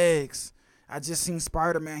 2 legs. I just seen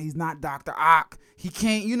Spider-Man. He's not Dr. Ock. He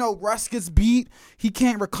can't, Russ gets beat. He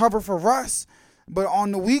can't recover for Russ. But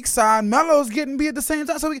on the weak side, Melo's getting beat at the same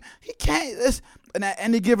time. So he can't. And at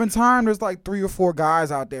any given time, there's like 3 or 4 guys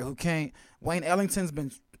out there who can't. Wayne Ellington's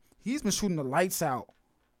been shooting the lights out.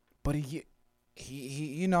 But he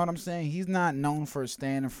you know what I'm saying? He's not known for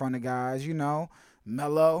staying in front of guys,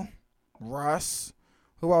 Melo, Russ.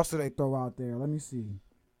 Who else do they throw out there? Let me see.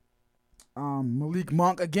 Malik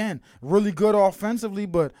Monk, again, really good offensively,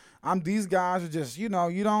 but these guys are just, they're not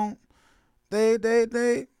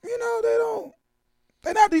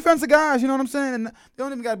defensive guys, you know what I'm saying? And they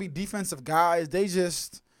don't even got to be defensive guys. They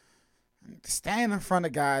just stand in front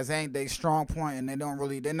of guys ain't they strong point, and they're not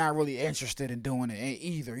really interested in doing it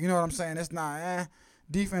either. You know what I'm saying? It's not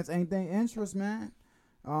defense ain't their interest, man.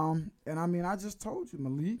 And I just told you,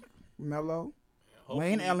 Malik, Melo,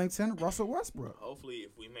 Wayne Ellington, Russell Westbrook. Hopefully,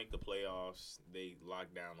 if we make the playoffs, they lock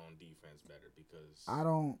down on defense better because I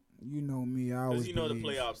don't. You know me, I always the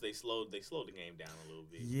playoffs they slowed the game down a little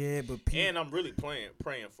bit. Yeah, but and I'm really praying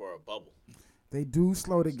for a bubble. They do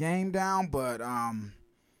slow the game down, but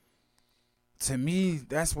to me,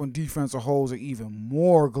 that's when defensive holes are even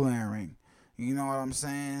more glaring. You know what I'm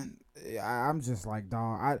saying? I'm just like,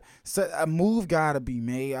 dog. A move got to be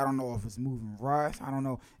made. I don't know if it's moving Russ. I don't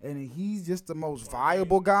know. And he's just the most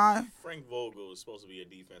viable guy. Frank Vogel is supposed to be a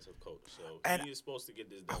defensive coach, so he is supposed to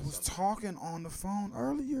get this done. I was talking on the phone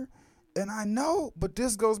earlier, and I know, but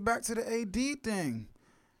this goes back to the AD thing.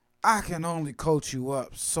 I can only coach you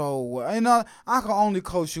up so I can only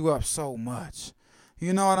coach you up so much.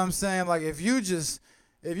 You know what I'm saying? Like if you just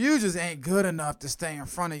ain't good enough to stay in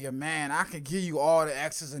front of your man, I can give you all the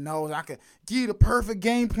X's and O's. I could give you the perfect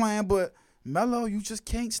game plan, but Melo, you just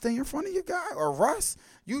can't stay in front of your guy. Or Russ,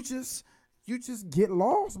 you just get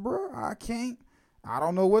lost, bro. I can't. I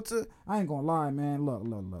don't know what to. I ain't gonna lie, man. Look.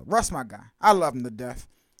 Russ, my guy. I love him to death.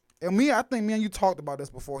 And I think me and you talked about this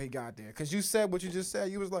before he got there, because you said what you just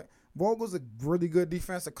said. You was like, Vogel's a really good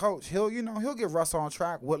defensive coach. He'll get Russ on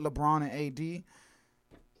track with LeBron and AD.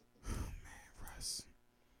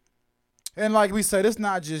 And like we said, it's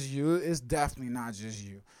not just you. It's definitely not just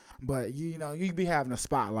you. But, you be having a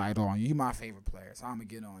spotlight on you. You my favorite player, so I'm going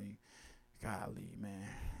to get on you. Golly, man.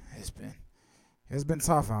 It's been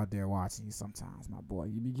tough out there watching you sometimes, my boy.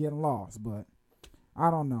 You be getting lost, but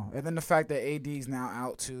I don't know. And then the fact that AD's now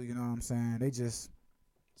out, too, you know what I'm saying? It's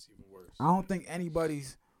even worse. I don't think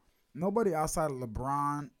nobody outside of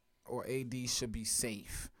LeBron or AD should be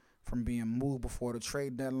safe from being moved before the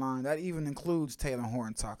trade deadline. That even includes Taylor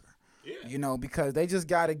Horton-Tucker. Yeah. Because they just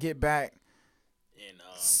got to get back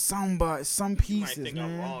some pieces, you might think man.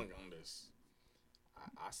 I'm wrong on this.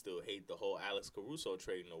 I still hate the whole Alex Caruso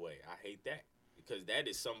trading away. I hate that because that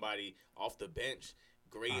is somebody off the bench,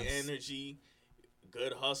 great energy,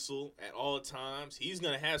 good hustle at all times. He's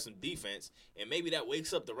going to have some defense, and maybe that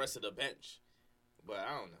wakes up the rest of the bench. But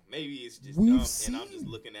I don't know. Maybe it's just dumb, and I'm just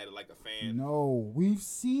looking at it like a fan. No, we've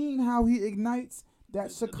seen how he ignites that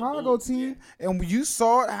Chicago team, and you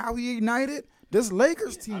saw how he ignited this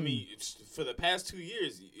Lakers team. I mean, for the past 2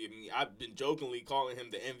 years, I've been jokingly calling him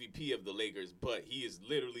the MVP of the Lakers, but he has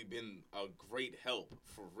literally been a great help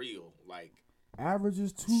for real. Like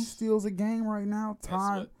averages 2 steals a game right now.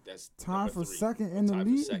 That's time for second in the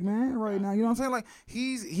league, man. Right now, you know what I'm saying? Like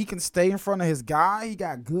he can stay in front of his guy. He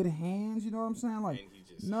got good hands. You know what I'm saying? Like.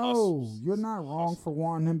 You're not wrong for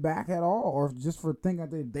wanting him back at all, or just for thinking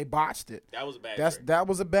that they botched it. That was a bad. That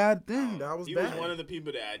was a bad thing. He was one of the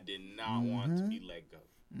people that I did not want to be let go.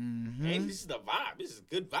 Mm-hmm. And this is the vibe. This is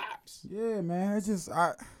good vibes. Yeah, man. It's just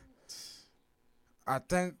I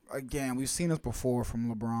think again we've seen this before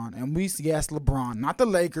from LeBron, and LeBron, not the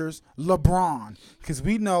Lakers, LeBron, because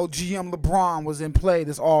we know GM LeBron was in play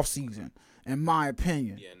this offseason. in my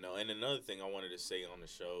opinion. Yeah, no. And another thing I wanted to say on the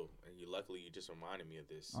show, and luckily you just reminded me of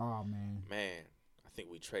this. Oh man. Man, I think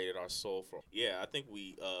we traded our soul for. Yeah, I think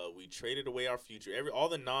we traded away our future. All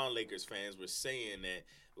the non-Lakers fans were saying that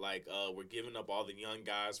we're giving up all the young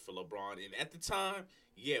guys for LeBron, and at the time,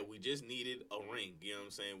 yeah, we just needed a ring. You know what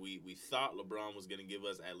I'm saying? We thought LeBron was gonna give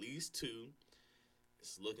us at least 2.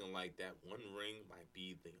 It's looking like that one ring might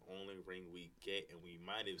be the only ring we get, and we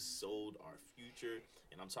might have sold our future.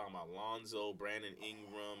 And I'm talking about Lonzo, Brandon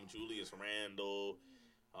Ingram, Julius Randle.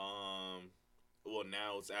 Well,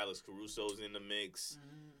 now it's Alex Caruso's in the mix.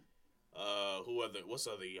 What's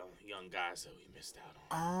other young guys that we missed out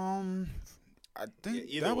on? I think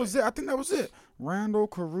Yeah, that way. was it. I think that was it. Randall,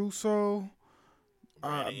 Caruso,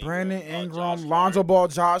 Brandon Ingram, Josh Lonzo Hart. Ball,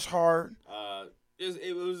 Josh Hart.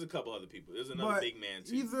 It was a couple other people. There's another But big man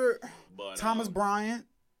too. either But Thomas Bryant.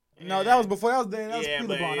 No, yeah. that was before. That was pre-LeBron. Yeah,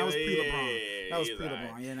 but That was yeah, pre-LeBron. That was he's pre-LeBron.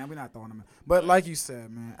 alright. Yeah, now we're not throwing him in. But like you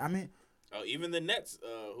said, man, I mean, Even the Nets.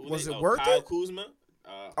 Was it worth Kyle it? Kuzma.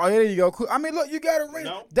 oh, yeah, there you go. Cool. I mean, look, you got a ring.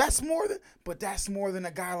 No. That's more than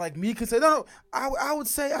a guy like me could say. No, I would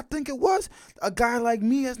say I think it was a guy like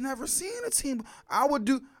me has never seen a team. I would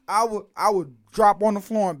drop on the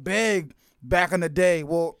floor and beg back in the day.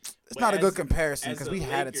 Well, it's But not a as- good comparison as because the we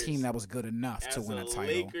had a Lakers- team that was good enough to As win a a title.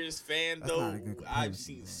 Lakers fan, That's though, not a good I've comparison,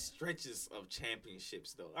 seen bro. stretches of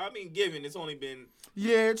championships, though. I mean, given it's only been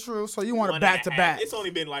Yeah, true. So you want one it and back a to half. back. It's only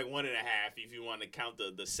been like 1.5 if you want to count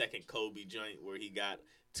the second Kobe joint where he got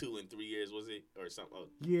 2 in 3 years, was it, or something?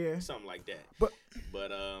 Yeah. Something like that. But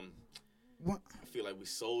I feel like we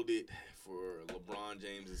sold it for LeBron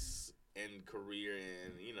James's end career,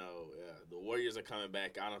 and the Warriors are coming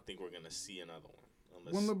back. I don't think we're gonna see another one.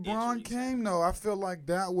 When unless LeBron injuries came, though, I feel like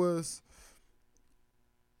that was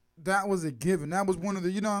a given. That was one of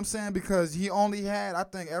the, you know what I'm saying? Because he only had, I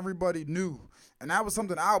think everybody knew. And that was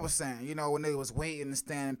something I was saying, when they was waiting and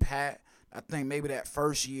standing pat, I think maybe that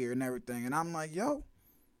first year and everything. And I'm like, yo,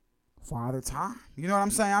 Father Time. You know what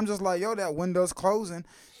I'm saying? I'm just like, yo, that window's closing.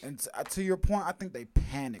 And to your point, I think they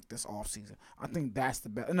panicked this offseason. I think that's the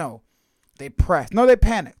best. No, they pressed. No, they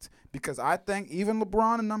panicked. Because I think even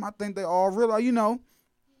LeBron and them, I think they all realize,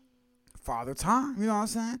 Father Time, you know what I'm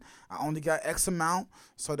saying? I only got X amount,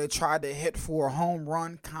 so they tried to hit for a home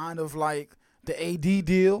run, kind of like the AD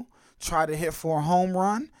deal, tried to hit for a home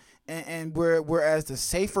run, and whereas the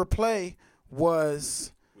safer play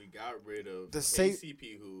was we got rid of The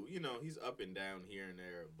KCP, who he's up and down here and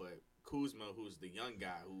there, but Kuzma, who's the young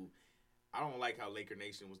guy, who I don't like how Laker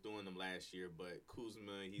Nation was doing them last year, but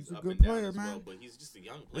Kuzma, he's a up good and down player, as man. well, but he's just a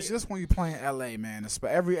young player. it's just when you play in LA, man. It's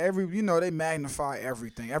every they magnify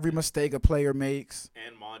everything, every mistake a player makes.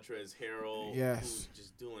 And Montrezl Harrell, Yes. who's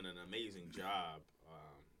just doing an amazing job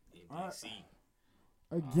in DC.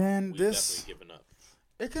 Again, We've this definitely given up.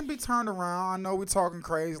 it can be turned around. I know we're talking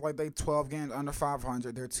crazy, like they 12 games under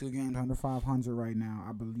 500. They're 2 games under 500 right now,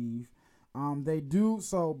 I believe. They do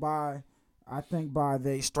so by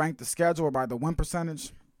the strength of schedule or by the win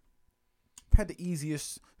percentage. Had the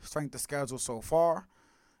easiest strength of schedule so far,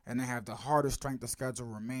 and they have the hardest strength of schedule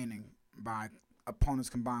remaining by opponents'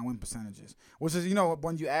 combined win percentages. Which is,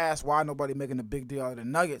 when you ask why nobody making a big deal out of the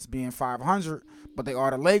Nuggets being 500, but they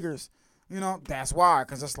are the Lakers, that's why.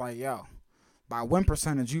 Because it's like, yo, by win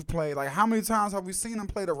percentage, you've played, like, how many times have we seen them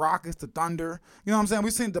play the Rockets, the Thunder? You know what I'm saying?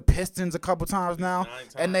 We've seen the Pistons a couple times now, 9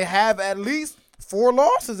 times. and they have at least 4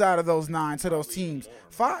 losses out of those 9 to those Probably teams. more.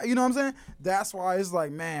 5, you know what I'm saying? That's why it's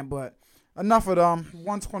like, man, but enough of them.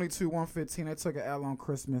 122, 115. They took an L on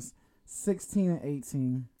Christmas. 16 and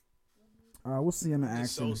 18. We'll see them in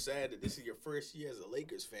It's action. so sad that this is your first year as a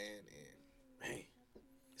Lakers fan, and man,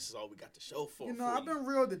 this is all we got to show for. I've been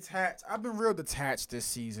real detached. This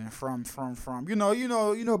season from you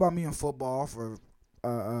know about me in football for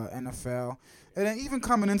NFL, and then even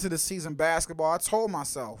coming into the season basketball, I told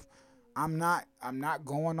myself I'm not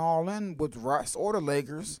going all in with Russ or the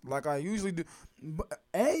Lakers like I usually do.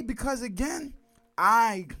 Because again,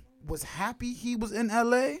 I was happy he was in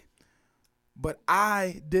LA, but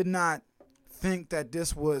I did not think that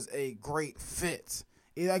this was a great fit.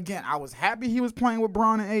 Again, I was happy he was playing with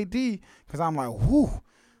Braun and AD because I'm like, whew,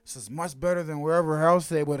 this is much better than wherever else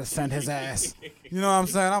they would have sent his ass. You know what I'm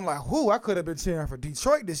saying? I'm like, whew, I could have been cheering for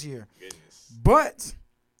Detroit this year. Goodness. But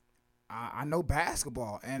I know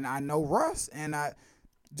basketball, and I know Russ, and I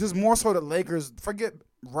just more so the Lakers. Forget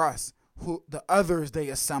Russ, who the others they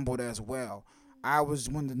assembled as well.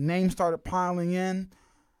 When the names started piling in,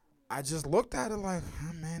 I just looked at it like,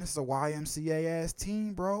 oh, man, it's a YMCA ass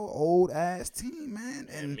team, bro. Old ass team, man.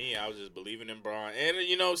 And me, I was just believing in Braun, and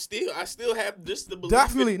I still have just the belief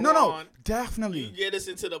Definitely, in no, Braun. definitely. You get us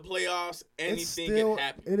into the playoffs, anything still, can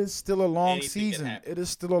happen. It is still a long Anything can season. happen. It is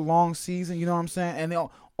still a long season. You know what I'm saying? And they're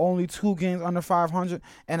only 2 games under 500.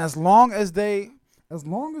 And as long as they're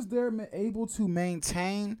able to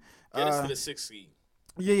maintain, Get us to the 6th seed.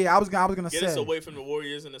 Yeah, I was gonna Get say. us away from the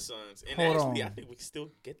Warriors and the Suns. And Hold actually, on. I think we can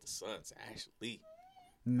still get the Suns. Actually,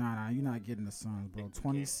 Nah, you're not getting the Suns, bro.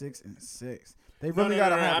 26-6. They no, really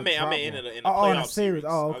gotta have. I mean drop in one. the in playoff the series.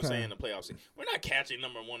 Oh, I'm okay. saying the playoff series. We're not catching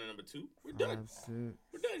number 1 and number 2. We're done. 5, 6.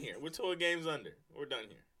 We're done here. We're 12 games under. We're done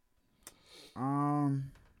here.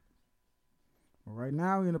 Well, right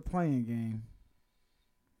now we're in a playing game.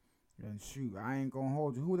 And shoot, I ain't gonna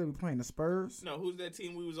hold you. Who would they be playing? The Spurs? No, who's that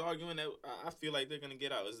team we was arguing that I feel like they're gonna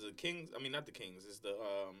get out? Is the Kings? I mean, not the Kings. Is the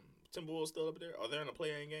Timberwolves still up there? Are they in a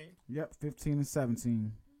play-in game? Yep, 15-17.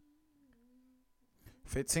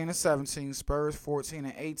 15-17. Spurs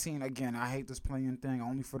 14-18. Again, I hate this playing thing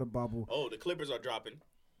only for the bubble. Oh, the Clippers are dropping.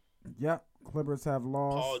 Yep, Clippers have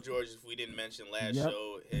lost. Paul George, if we didn't mention last Yep.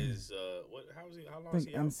 show, is how long I is think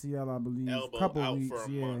he out? MCL, I believe. Elbow Couple out weeks, for a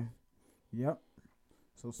yeah. month. Yep.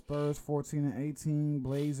 So Spurs 14-18,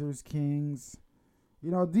 Blazers, Kings.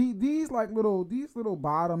 You know, these little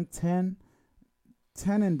bottom 10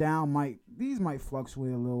 and down might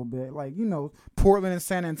fluctuate a little bit. Like, you know, Portland and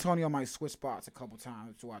San Antonio might switch spots a couple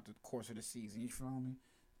times throughout the course of the season. You feel me?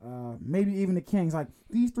 Maybe even the Kings. Like,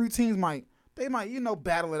 these 3 teams might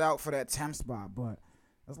battle it out for that 10th spot. But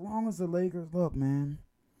as long as the Lakers, look, man,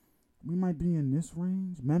 we might be in this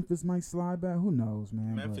range. Memphis might slide back. Who knows,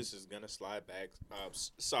 man? Memphis is gonna slide back. I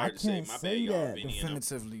Sorry to say, can't my say bad, y'all. that Vinny and them.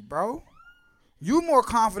 definitively, bro. You more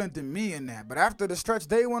confident than me in that. But after the stretch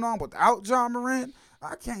they went on without John Morant,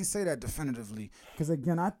 I can't say that definitively. Because,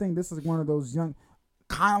 again, I think this is one of those young,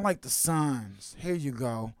 kind of like the Suns. Here you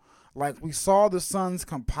go. Like, we saw the Suns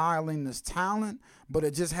compiling this talent, but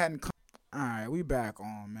it just hadn't come. All right, we back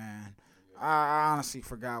on, man. I honestly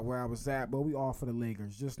forgot where I was at, but we all for the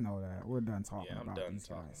Lakers. Just know that. We're done talking I'm about done these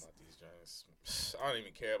talking guys. about these giants. I don't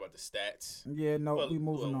even care about the stats. Yeah, no, we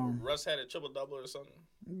moving on. Russ had a triple-double or something.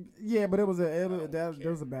 Yeah, but it was I a don't that care.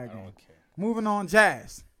 was a bad I game. don't care. Moving on,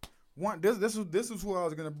 Jazz. This was who I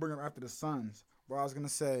was gonna bring up after the Suns. Where I was gonna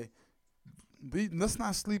say, let's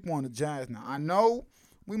not sleep on the Jazz now. I know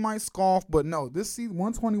we might scoff, but no, this season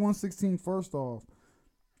 121-16. First off,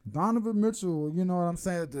 Donovan Mitchell. You know what I'm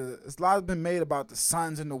saying? A lot has been made about the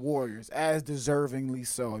Suns and the Warriors, as deservingly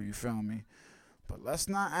so. You feel me? But let's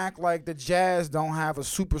not act like the Jazz don't have a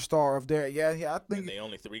superstar of their. Yeah. I think And they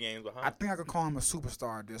only 3 games behind. I think I could call him a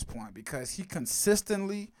superstar at this point because he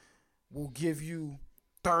consistently will give you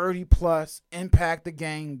 30-plus, impact the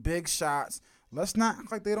game, big shots. Let's not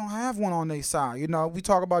act like they don't have one on their side. You know, we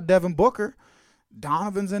talk about Devin Booker.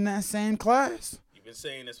 Donovan's in that same class. You've been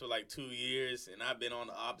saying this for like 2 years, and I've been on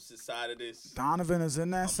the opposite side of this. Donovan is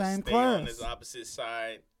in that same stay class. on this opposite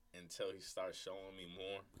side until he starts showing me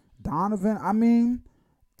more. Donovan, I mean,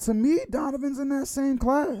 to me, Donovan's in that same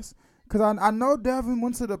class. Because I know Devin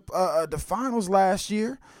went to the finals last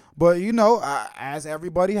year. But, you know, as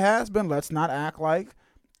everybody has been, let's not act like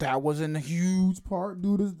that was in a huge part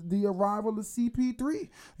due to the arrival of CP3.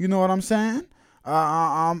 You know what I'm saying?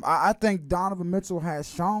 I think Donovan Mitchell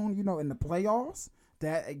has shown, you know, in the playoffs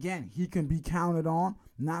that, again, he can be counted on.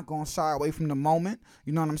 Not going to shy away from the moment.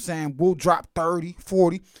 You know what I'm saying? We'll drop 30,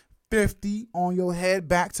 40, 50 on your head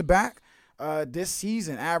back to back. This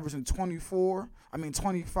season, averaging 25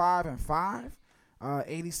 and 5.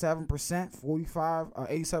 87%,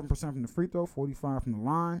 87% from the free throw, 45 from the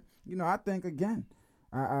line. You know, I think, again,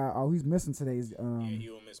 he's missing today's. Yeah, he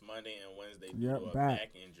will miss Monday and Wednesday due to a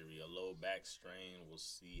back injury, a low back strain. We'll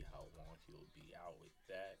see how long he'll be out with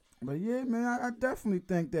that. But yeah, man, I definitely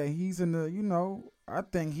think that he's in the. You know, I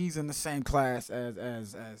think he's in the same class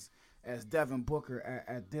as Devin Booker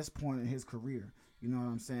at this point in his career. You know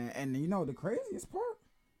what I'm saying? And you know the craziest part.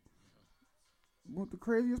 What the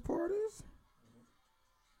craziest part is?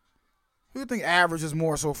 Who do you think averages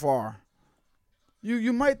more so far?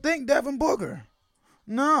 You might think Devin Booker.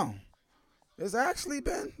 No. It's actually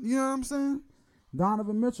been, you know what I'm saying?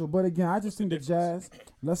 Donovan Mitchell. But again, I just think the Jazz,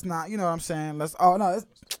 let's not, you know what I'm saying? It's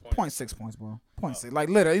 0.6 points, bro. 0.6. Like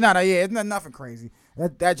literally, it's nothing crazy.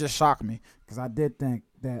 That just shocked me because I did think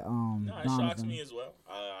that No, it Donovan, shocks me as well.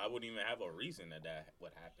 I wouldn't even have a reason that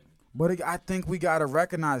would happen. But I think we got to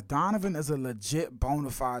recognize Donovan is a legit bona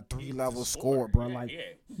fide 3-level scorer, bro. Yeah, like, yeah.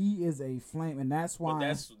 he is a flame, and that's why.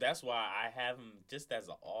 But that's why I have him just as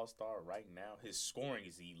an all-star right now. His scoring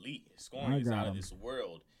is elite. His scoring is out of this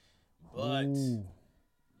world. But Ooh.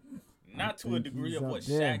 not to a think degree he's of up what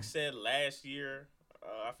there. Shaq said last year.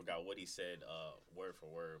 I forgot what he said word for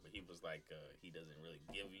word, but he was like, he doesn't really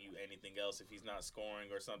give you anything else if he's not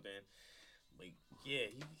scoring or something. But yeah,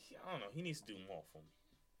 I don't know. He needs to do more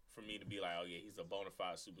for me to be like, oh yeah, he's a bona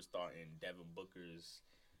fide superstar in Devin Booker's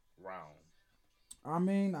round. I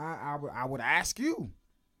mean, I would ask you,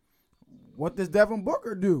 what does Devin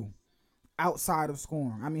Booker do outside of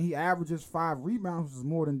scoring? I mean, he averages 5 rebounds, which is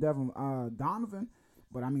more than Donovan.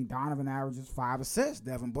 But I mean, Donovan averages 5 assists.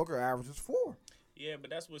 Devin Booker averages 4. Yeah,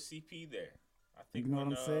 but that's with CP there. I think You know what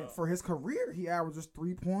I'm saying? For his career, he averages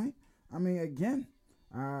 3 point. I mean, again,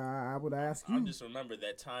 I would ask you. I just remember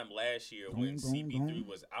that time last year when CP3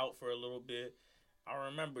 was out for a little bit. I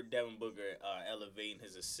remember Devin Booker elevating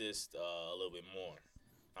his assist a little bit more.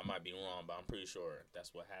 I might be wrong, but I'm pretty sure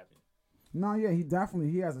that's what happened. No, yeah, he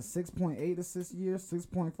has a 6.8 assist year,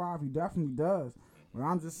 6.5. He definitely does. But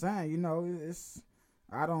I'm just saying,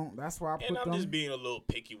 that's why I put them. And I'm just being a little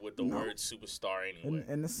picky with the word superstar anyway.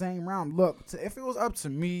 In the same round. Look, if it was up to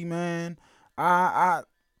me, man, I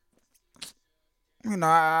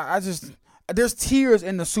just there's tiers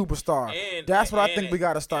in the superstar. That's what I think we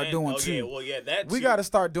got to start doing too. Yeah, well, yeah, that too. We got to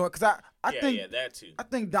start doing because I think that too. I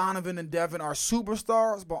think Donovan and Devin are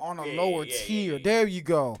superstars, but on a lower tier. There you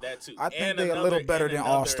go. That too. I think they're a little better than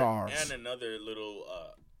all stars. And another little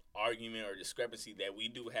argument or discrepancy that we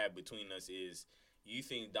do have between us is you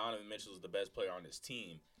think Donovan Mitchell is the best player on this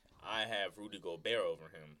team. I have Rudy Gobert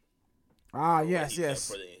over him.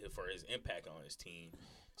 Yes. For his impact on his team.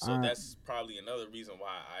 So that's probably another reason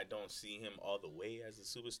why I don't see him all the way as a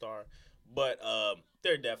superstar. But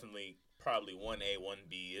they're definitely probably 1A,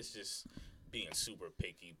 1B. It's just being super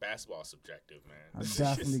picky. Basketball subjective, man. I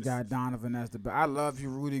definitely got Donovan as the best. I love you,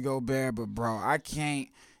 Rudy Gobert, but bro, I can't.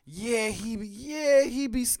 Yeah, he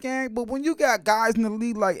be scared. But when you got guys in the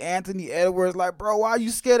league like Anthony Edwards, like, bro, why are you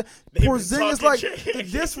scared? Porzingis, like, the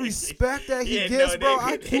disrespect that he gets, bro,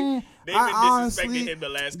 I can't. They've been disrespecting him the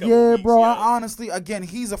last couple weeks. Bro, I honestly, again,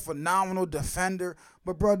 he's a phenomenal defender.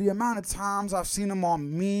 But, bro, the amount of times I've seen him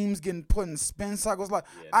on memes getting put in spin cycles, like,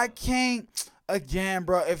 I can't. Again,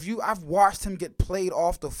 bro, I've watched him get played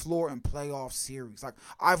off the floor in playoff series. Like,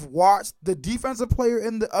 I've watched the defensive player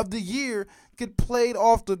of the year get played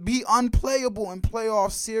off to be unplayable in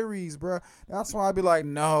playoff series, bro. That's why I'd be like,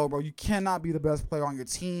 no, bro, you cannot be the best player on your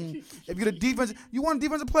team. If you're you want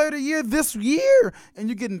defensive player of the year this year, and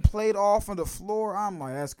you're getting played off on the floor, I'm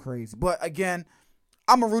like, that's crazy. But again,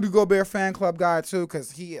 I'm a Rudy Gobert fan club guy too,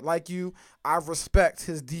 because he, like you, I respect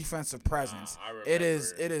his defensive presence. It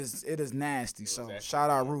is nasty. So shout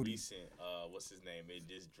out Rudy. Recent, what's his name? It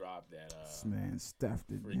just dropped that. This man Steph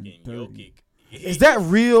did freaking 30. Jokic. Is that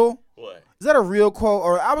real? What? Is that a real quote,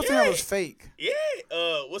 or I was thinking it was fake? Yeah.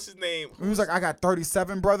 What's his name? He was like, "I got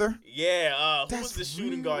 37, brother." Yeah. Who was the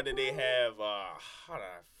shooting guard that they have? How did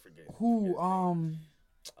I forget? Who?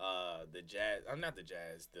 The Jazz. I'm not the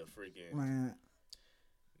Jazz. The freaking man.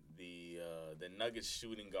 The Nuggets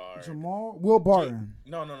shooting guard. Will Barton.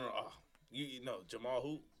 No. Oh, you know Jamal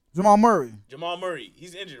who? Jamal Murray. Jamal Murray.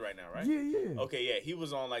 He's injured right now, right? Yeah. Okay, yeah. He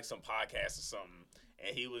was on like some podcast or something,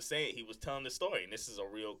 and he was telling the story, and this is a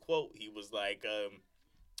real quote. He was like,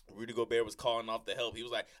 Rudy Gobert was calling off the help. He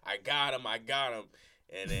was like, I got him.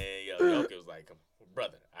 And then Jokic was like,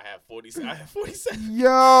 brother, I have 47.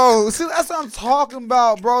 Yo, see, that's what I'm talking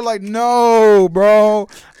about, bro. Like, no, bro.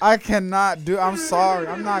 I cannot do. I'm sorry.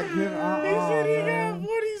 I'm not giving. He said he got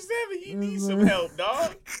 47. You need some help,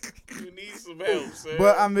 dog. You need some help, sir.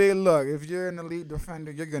 But I mean, look, if you're an elite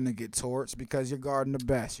defender, you're gonna get torched because you're guarding the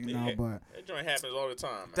best, you know. But that joint happens all the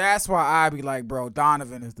time, man. That's why I be like, bro,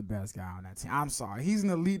 Donovan is the best guy on that team. I'm sorry, he's an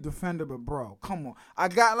elite defender, but bro, come on, I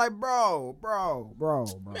got like, bro.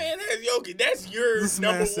 Man, that's Jokic. That's your this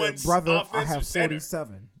number man one said, brother, offensive I have 47.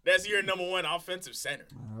 center. That's your number one offensive center.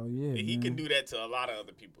 Oh yeah, he can do that to a lot of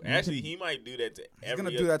other people. Actually, he might do that to He's gonna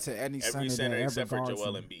do that to any center except for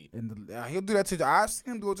Joel Embiid. He'll do that to. I've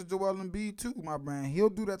seen him do it to Joel Embiid too, my man. He'll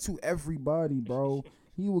do that to everybody, bro.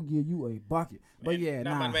 He will give you a bucket. But yeah,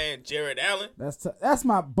 my man Jared Allen. That's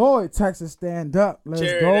my boy. Texas, stand up. Let's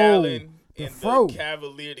Jared go. Allen the and fro. the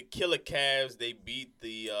Cavalier, the Killer Cavs, they beat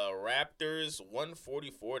the Raptors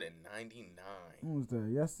 144 to 99. When was that?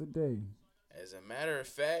 Yesterday. As a matter of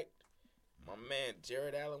fact, my man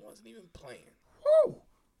Jared Allen wasn't even playing. Woo!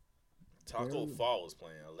 Taco Fall was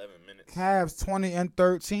playing 11 minutes. Cavs 20 and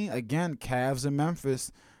 13. Again, Cavs and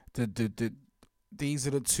Memphis. These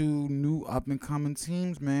are the two new up-and-coming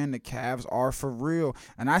teams, man. The Cavs are for real.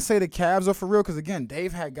 And I say the Cavs are for real because, again,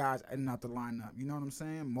 they've had guys in out the lineup. You know what I'm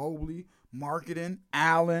saying? Mobley, Marketing,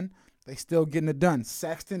 Allen. They still getting it done.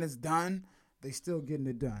 Sexton is done. They still getting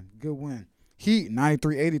it done. Good win. Heat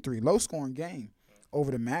 93-83, low scoring game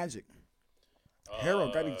over the Magic.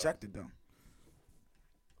 Hero got ejected though.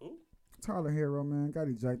 Who? Tyler Hero, man, got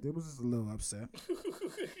ejected. It was just a little upset.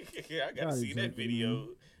 Yeah, I gotta see that video.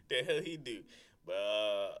 The hell he do?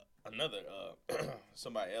 But another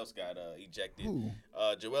somebody else got ejected. Who?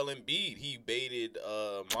 Joel Embiid. He baited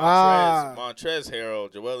Montrezl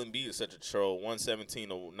Harrell. Joel Embiid is such a troll.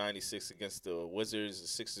 117-96 against the Wizards. The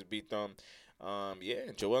Sixers beat them.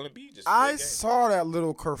 Yeah, Joel Embiid just. I saw that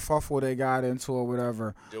little kerfuffle they got into or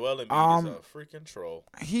whatever. Joel Embiid is a freaking troll.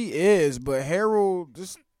 He is, but Harold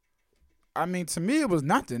just. I mean, to me, it was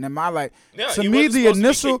nothing. Am I like? Yeah, to he me, wasn't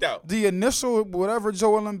supposed to be the initial whatever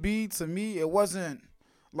Joel Embiid. To me, it wasn't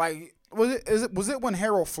like was it when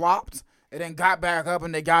Harold flopped and then got back up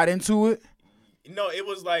and they got into it? No, it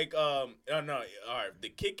was like no. All right, the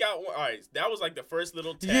kick out one. All right, that was like the first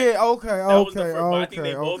little tech. Yeah, okay. But I think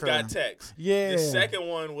they both got techs. Yeah. The second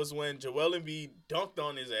one was when Joel Embiid dunked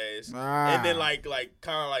on his ass and then like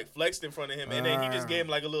kind of like flexed in front of him, and then he just gave him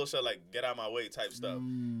like a little shot, like get out my way type stuff,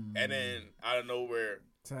 and then out of nowhere,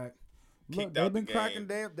 tech. Look, they've been cracking.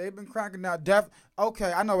 They've been cracking out.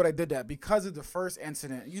 Okay, I know why they did that because of the first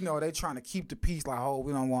incident. You know, they trying to keep the peace. Like, oh,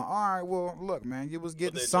 we don't want. All right, well, look, man, you was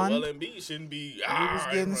getting sun. Joel Embiid shouldn't be. You was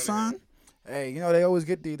getting sun. Hey, you know they always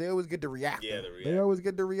get the reactor. Yeah, the reactor. They always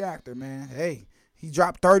get the reactor, man. Hey, he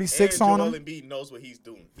dropped 36 on him. Joel Embiid knows what he's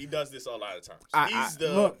doing. He does this a lot of times.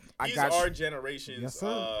 He's our generation's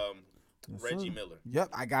Reggie Miller. Yep,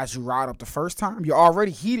 I got you riled up the first time. You're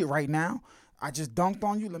already heated right now. I just dunked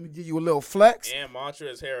on you. Let me give you a little flex. And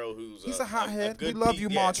Montrezl Harrell, who's he's a hothead. We love you,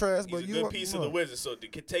 Montrezl, but he's a good piece of the Wizards. So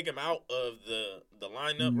to take him out of the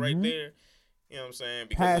lineup right there, you know what I'm saying?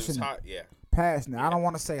 Because it's hot, passionate. I don't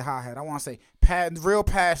want to say hothead. I want to say real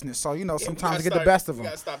passionate. So you know, sometimes you get the best of him.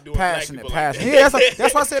 Stop doing passionate. Like Yeah,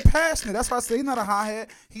 that's why I said passionate. That's why I said he's not a hothead.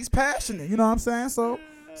 He's passionate. You know what I'm saying? So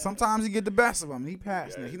sometimes you get the best of him. He's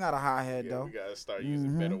passionate. He's not a hothead though. We gotta start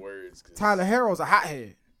using better words. Tyler Harrell's a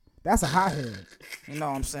hothead. That's a hothead. You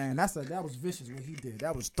know what I'm saying? That was vicious what he did.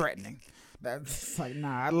 That was threatening. That's like,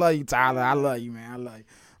 nah, I love you, Tyler. I love you, man. I love you.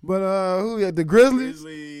 But who the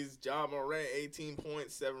Grizzlies? Ja Morant, 18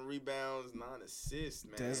 points, 7 rebounds, 9 assists,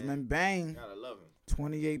 man. Desmond Bain. Gotta love him.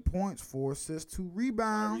 28 points, 4 assists, 2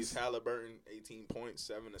 rebounds. Tyrese Halliburton, 18 points,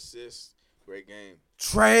 7 assists. Great game.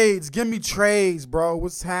 Trades. Give me trades, bro.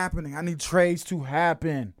 What's happening? I need trades to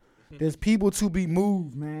happen. There's people to be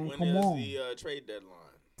moved, man. Come on. When is the trade deadline?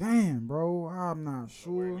 Damn, bro, I'm not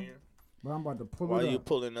sure. But I'm about to pull it up. While you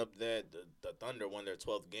pulling up that, the Thunder won their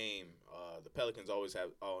 12th game. The Pelicans also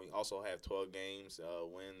have 12 games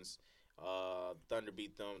wins. Thunder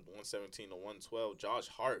beat them 117-112. Josh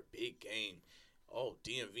Hart, big game. Oh,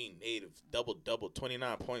 DMV native, double,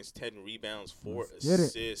 29 points, 10 rebounds, 4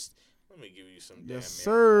 assists. Let me give you some damn. Yes,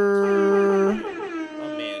 sir.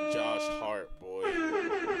 My man Josh Hart, boy.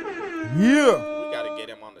 Yeah. We gotta get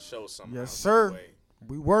him on the show somehow. Yes, sir.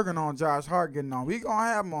 We working on Josh Hart getting on. We gonna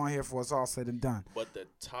have him on here for it's all said and done. But the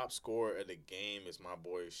top scorer of the game is my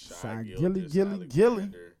boy Shai Gilly. Again,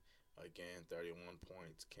 31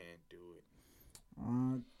 points. Can't do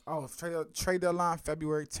it. Trade deadline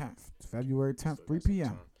February 10th. February 10th, 3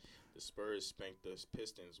 p.m. The Spurs spanked the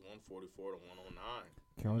Pistons 144-109.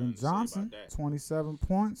 Keldon Johnson, 27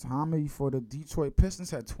 points. Hami for the Detroit Pistons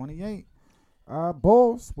had 28.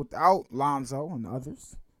 Bulls without Lonzo and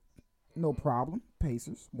others. No problem.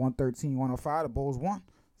 Pacers, 113-105. The Bulls won.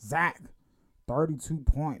 Zach, 32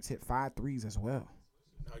 points. Hit 5 threes as well.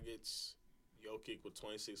 Nuggets, Jokic with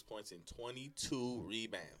 26 points and 22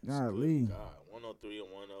 rebounds. Golly. God, 103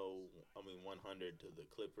 and 100 to the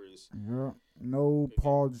Clippers. Yeah. No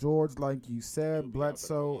Paul George, like you said.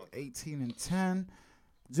 Bledsoe, 18 and 10.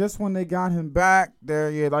 Just when they got him back,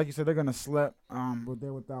 like you said, they're gonna slip. But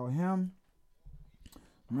they're without him.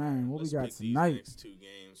 Man, what we got tonight? Next 2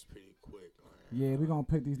 games pretty quick. Yeah, we're going to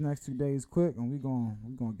pick these next 2 days quick, and we're gonna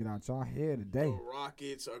get out y'all hair today. The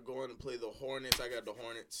Rockets are going to play the Hornets. I got the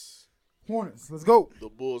Hornets. Let's go. The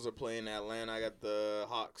Bulls are playing Atlanta. I got the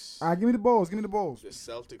Hawks. All right, give me the Bulls. The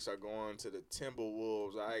Celtics are going to the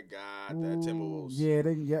Timberwolves. I got the Timberwolves. Yeah,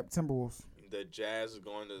 Timberwolves. The Jazz is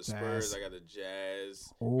going to the Spurs. I got the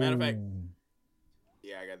Jazz. Oh. Matter of fact,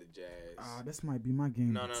 yeah, I got the Jazz. This might be my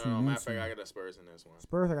game. No. Matter of fact, I got the Spurs in this one.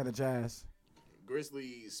 Spurs, I got the Jazz.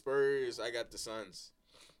 Grizzlies, Spurs, I got the Suns.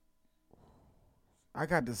 I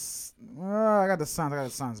got the Suns.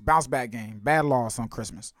 Bounce back game. Bad loss on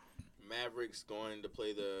Christmas. Mavericks going to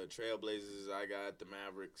play the Trailblazers. I got the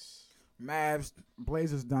Mavericks. Mavs,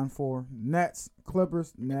 Blazers done for. Nets,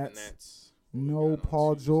 Clippers, Nets. Nets. No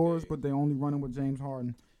Paul George, but they only running with James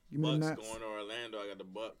Harden. Give me Bucks the Nets. going to Orlando. I got the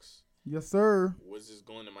Bucks. Yes, sir. Wizards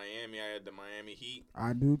going to Miami. I had the Miami Heat.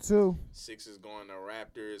 I do too. Sixers going to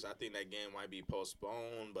Raptors. I think that game might be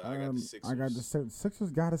postponed, but I got the Sixers. I got the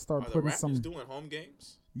Sixers. Got to start Are the putting Raptors some. doing home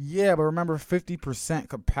games? Yeah, but remember 50%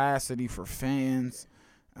 capacity for fans,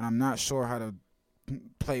 and I'm not sure how the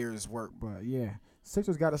players work, but yeah,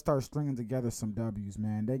 Sixers got to start stringing together some W's,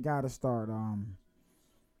 man. They got to start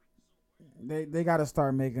they got to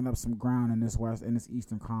start making up some ground in this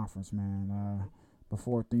Eastern Conference, man.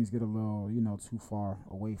 Before things get a little, too far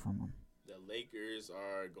away from them. The Lakers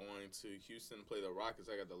are going to Houston to play the Rockets.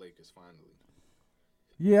 I got the Lakers finally.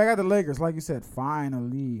 Yeah, I got the Lakers, like you said,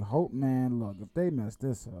 finally. Hope, man, look, if they mess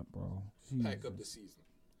this up, bro. Pack up the season.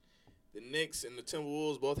 The Knicks and the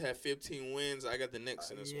Timberwolves both have 15 wins. I got the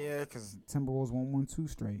Knicks in this one. Yeah, because Timberwolves won 2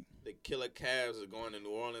 straight. The Killer Cavs are going to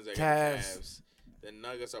New Orleans. I got Cavs. the Cavs. The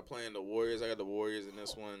Nuggets are playing the Warriors. I got the Warriors in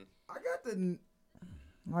this one. I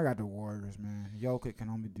got the Warriors, man. Jokic can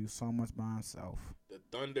only do so much by himself. The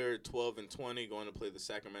Thunder, 12-20, going to play the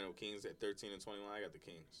Sacramento Kings at 13-21. I got the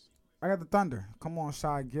Kings. I got the Thunder. Come on,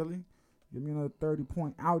 Shy Gilly. Give me another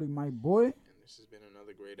 30-point outing, my boy. And this has been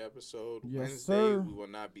another great episode. Yes, Wednesday, sir. we will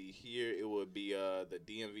not be here. It will be the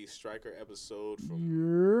DMV Striker episode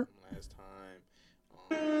from last time.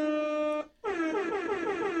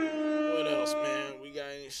 What else, man? We got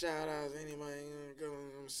any shout-outs? Anybody? You know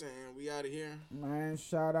what I'm saying? We out of here? Man,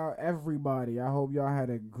 shout out everybody. I hope y'all had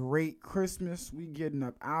a great Christmas. We getting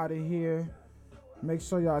up out of here. Make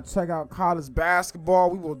sure y'all check out college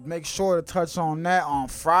basketball. We will make sure to touch on that on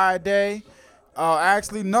Friday.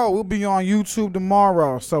 Actually, no, we'll be on YouTube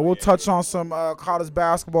tomorrow. So we'll touch on some college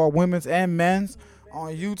basketball, women's and men's,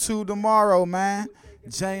 on YouTube tomorrow, man.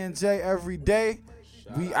 J&J every day.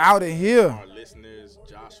 We out of here. Our listeners,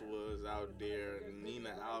 Joshua's out there, Nina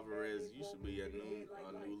Alvarez. You should be a new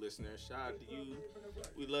listener. Shout out to you.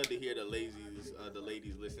 We love to hear the ladies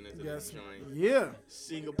listening to this joint. Yeah.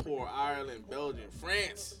 Singapore, Ireland, Belgium,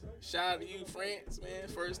 France. Shout out to you, France, man.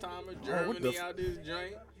 First timer. Germany out this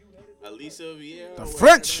joint. Elisa Vieira. The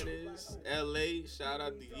French. LA. Shout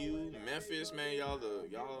out to you. Memphis, man. Y'all the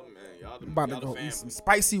About to y'all go the eat some family.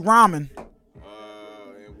 spicy ramen.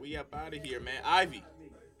 And we up out of here, man. Ivy.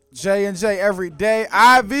 J&J every day.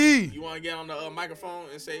 Ivy. You want to get on the microphone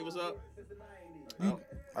and say what's up?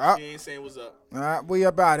 Uh, She ain't saying what's up. we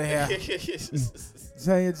up out of here.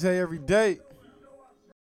 J&J every day.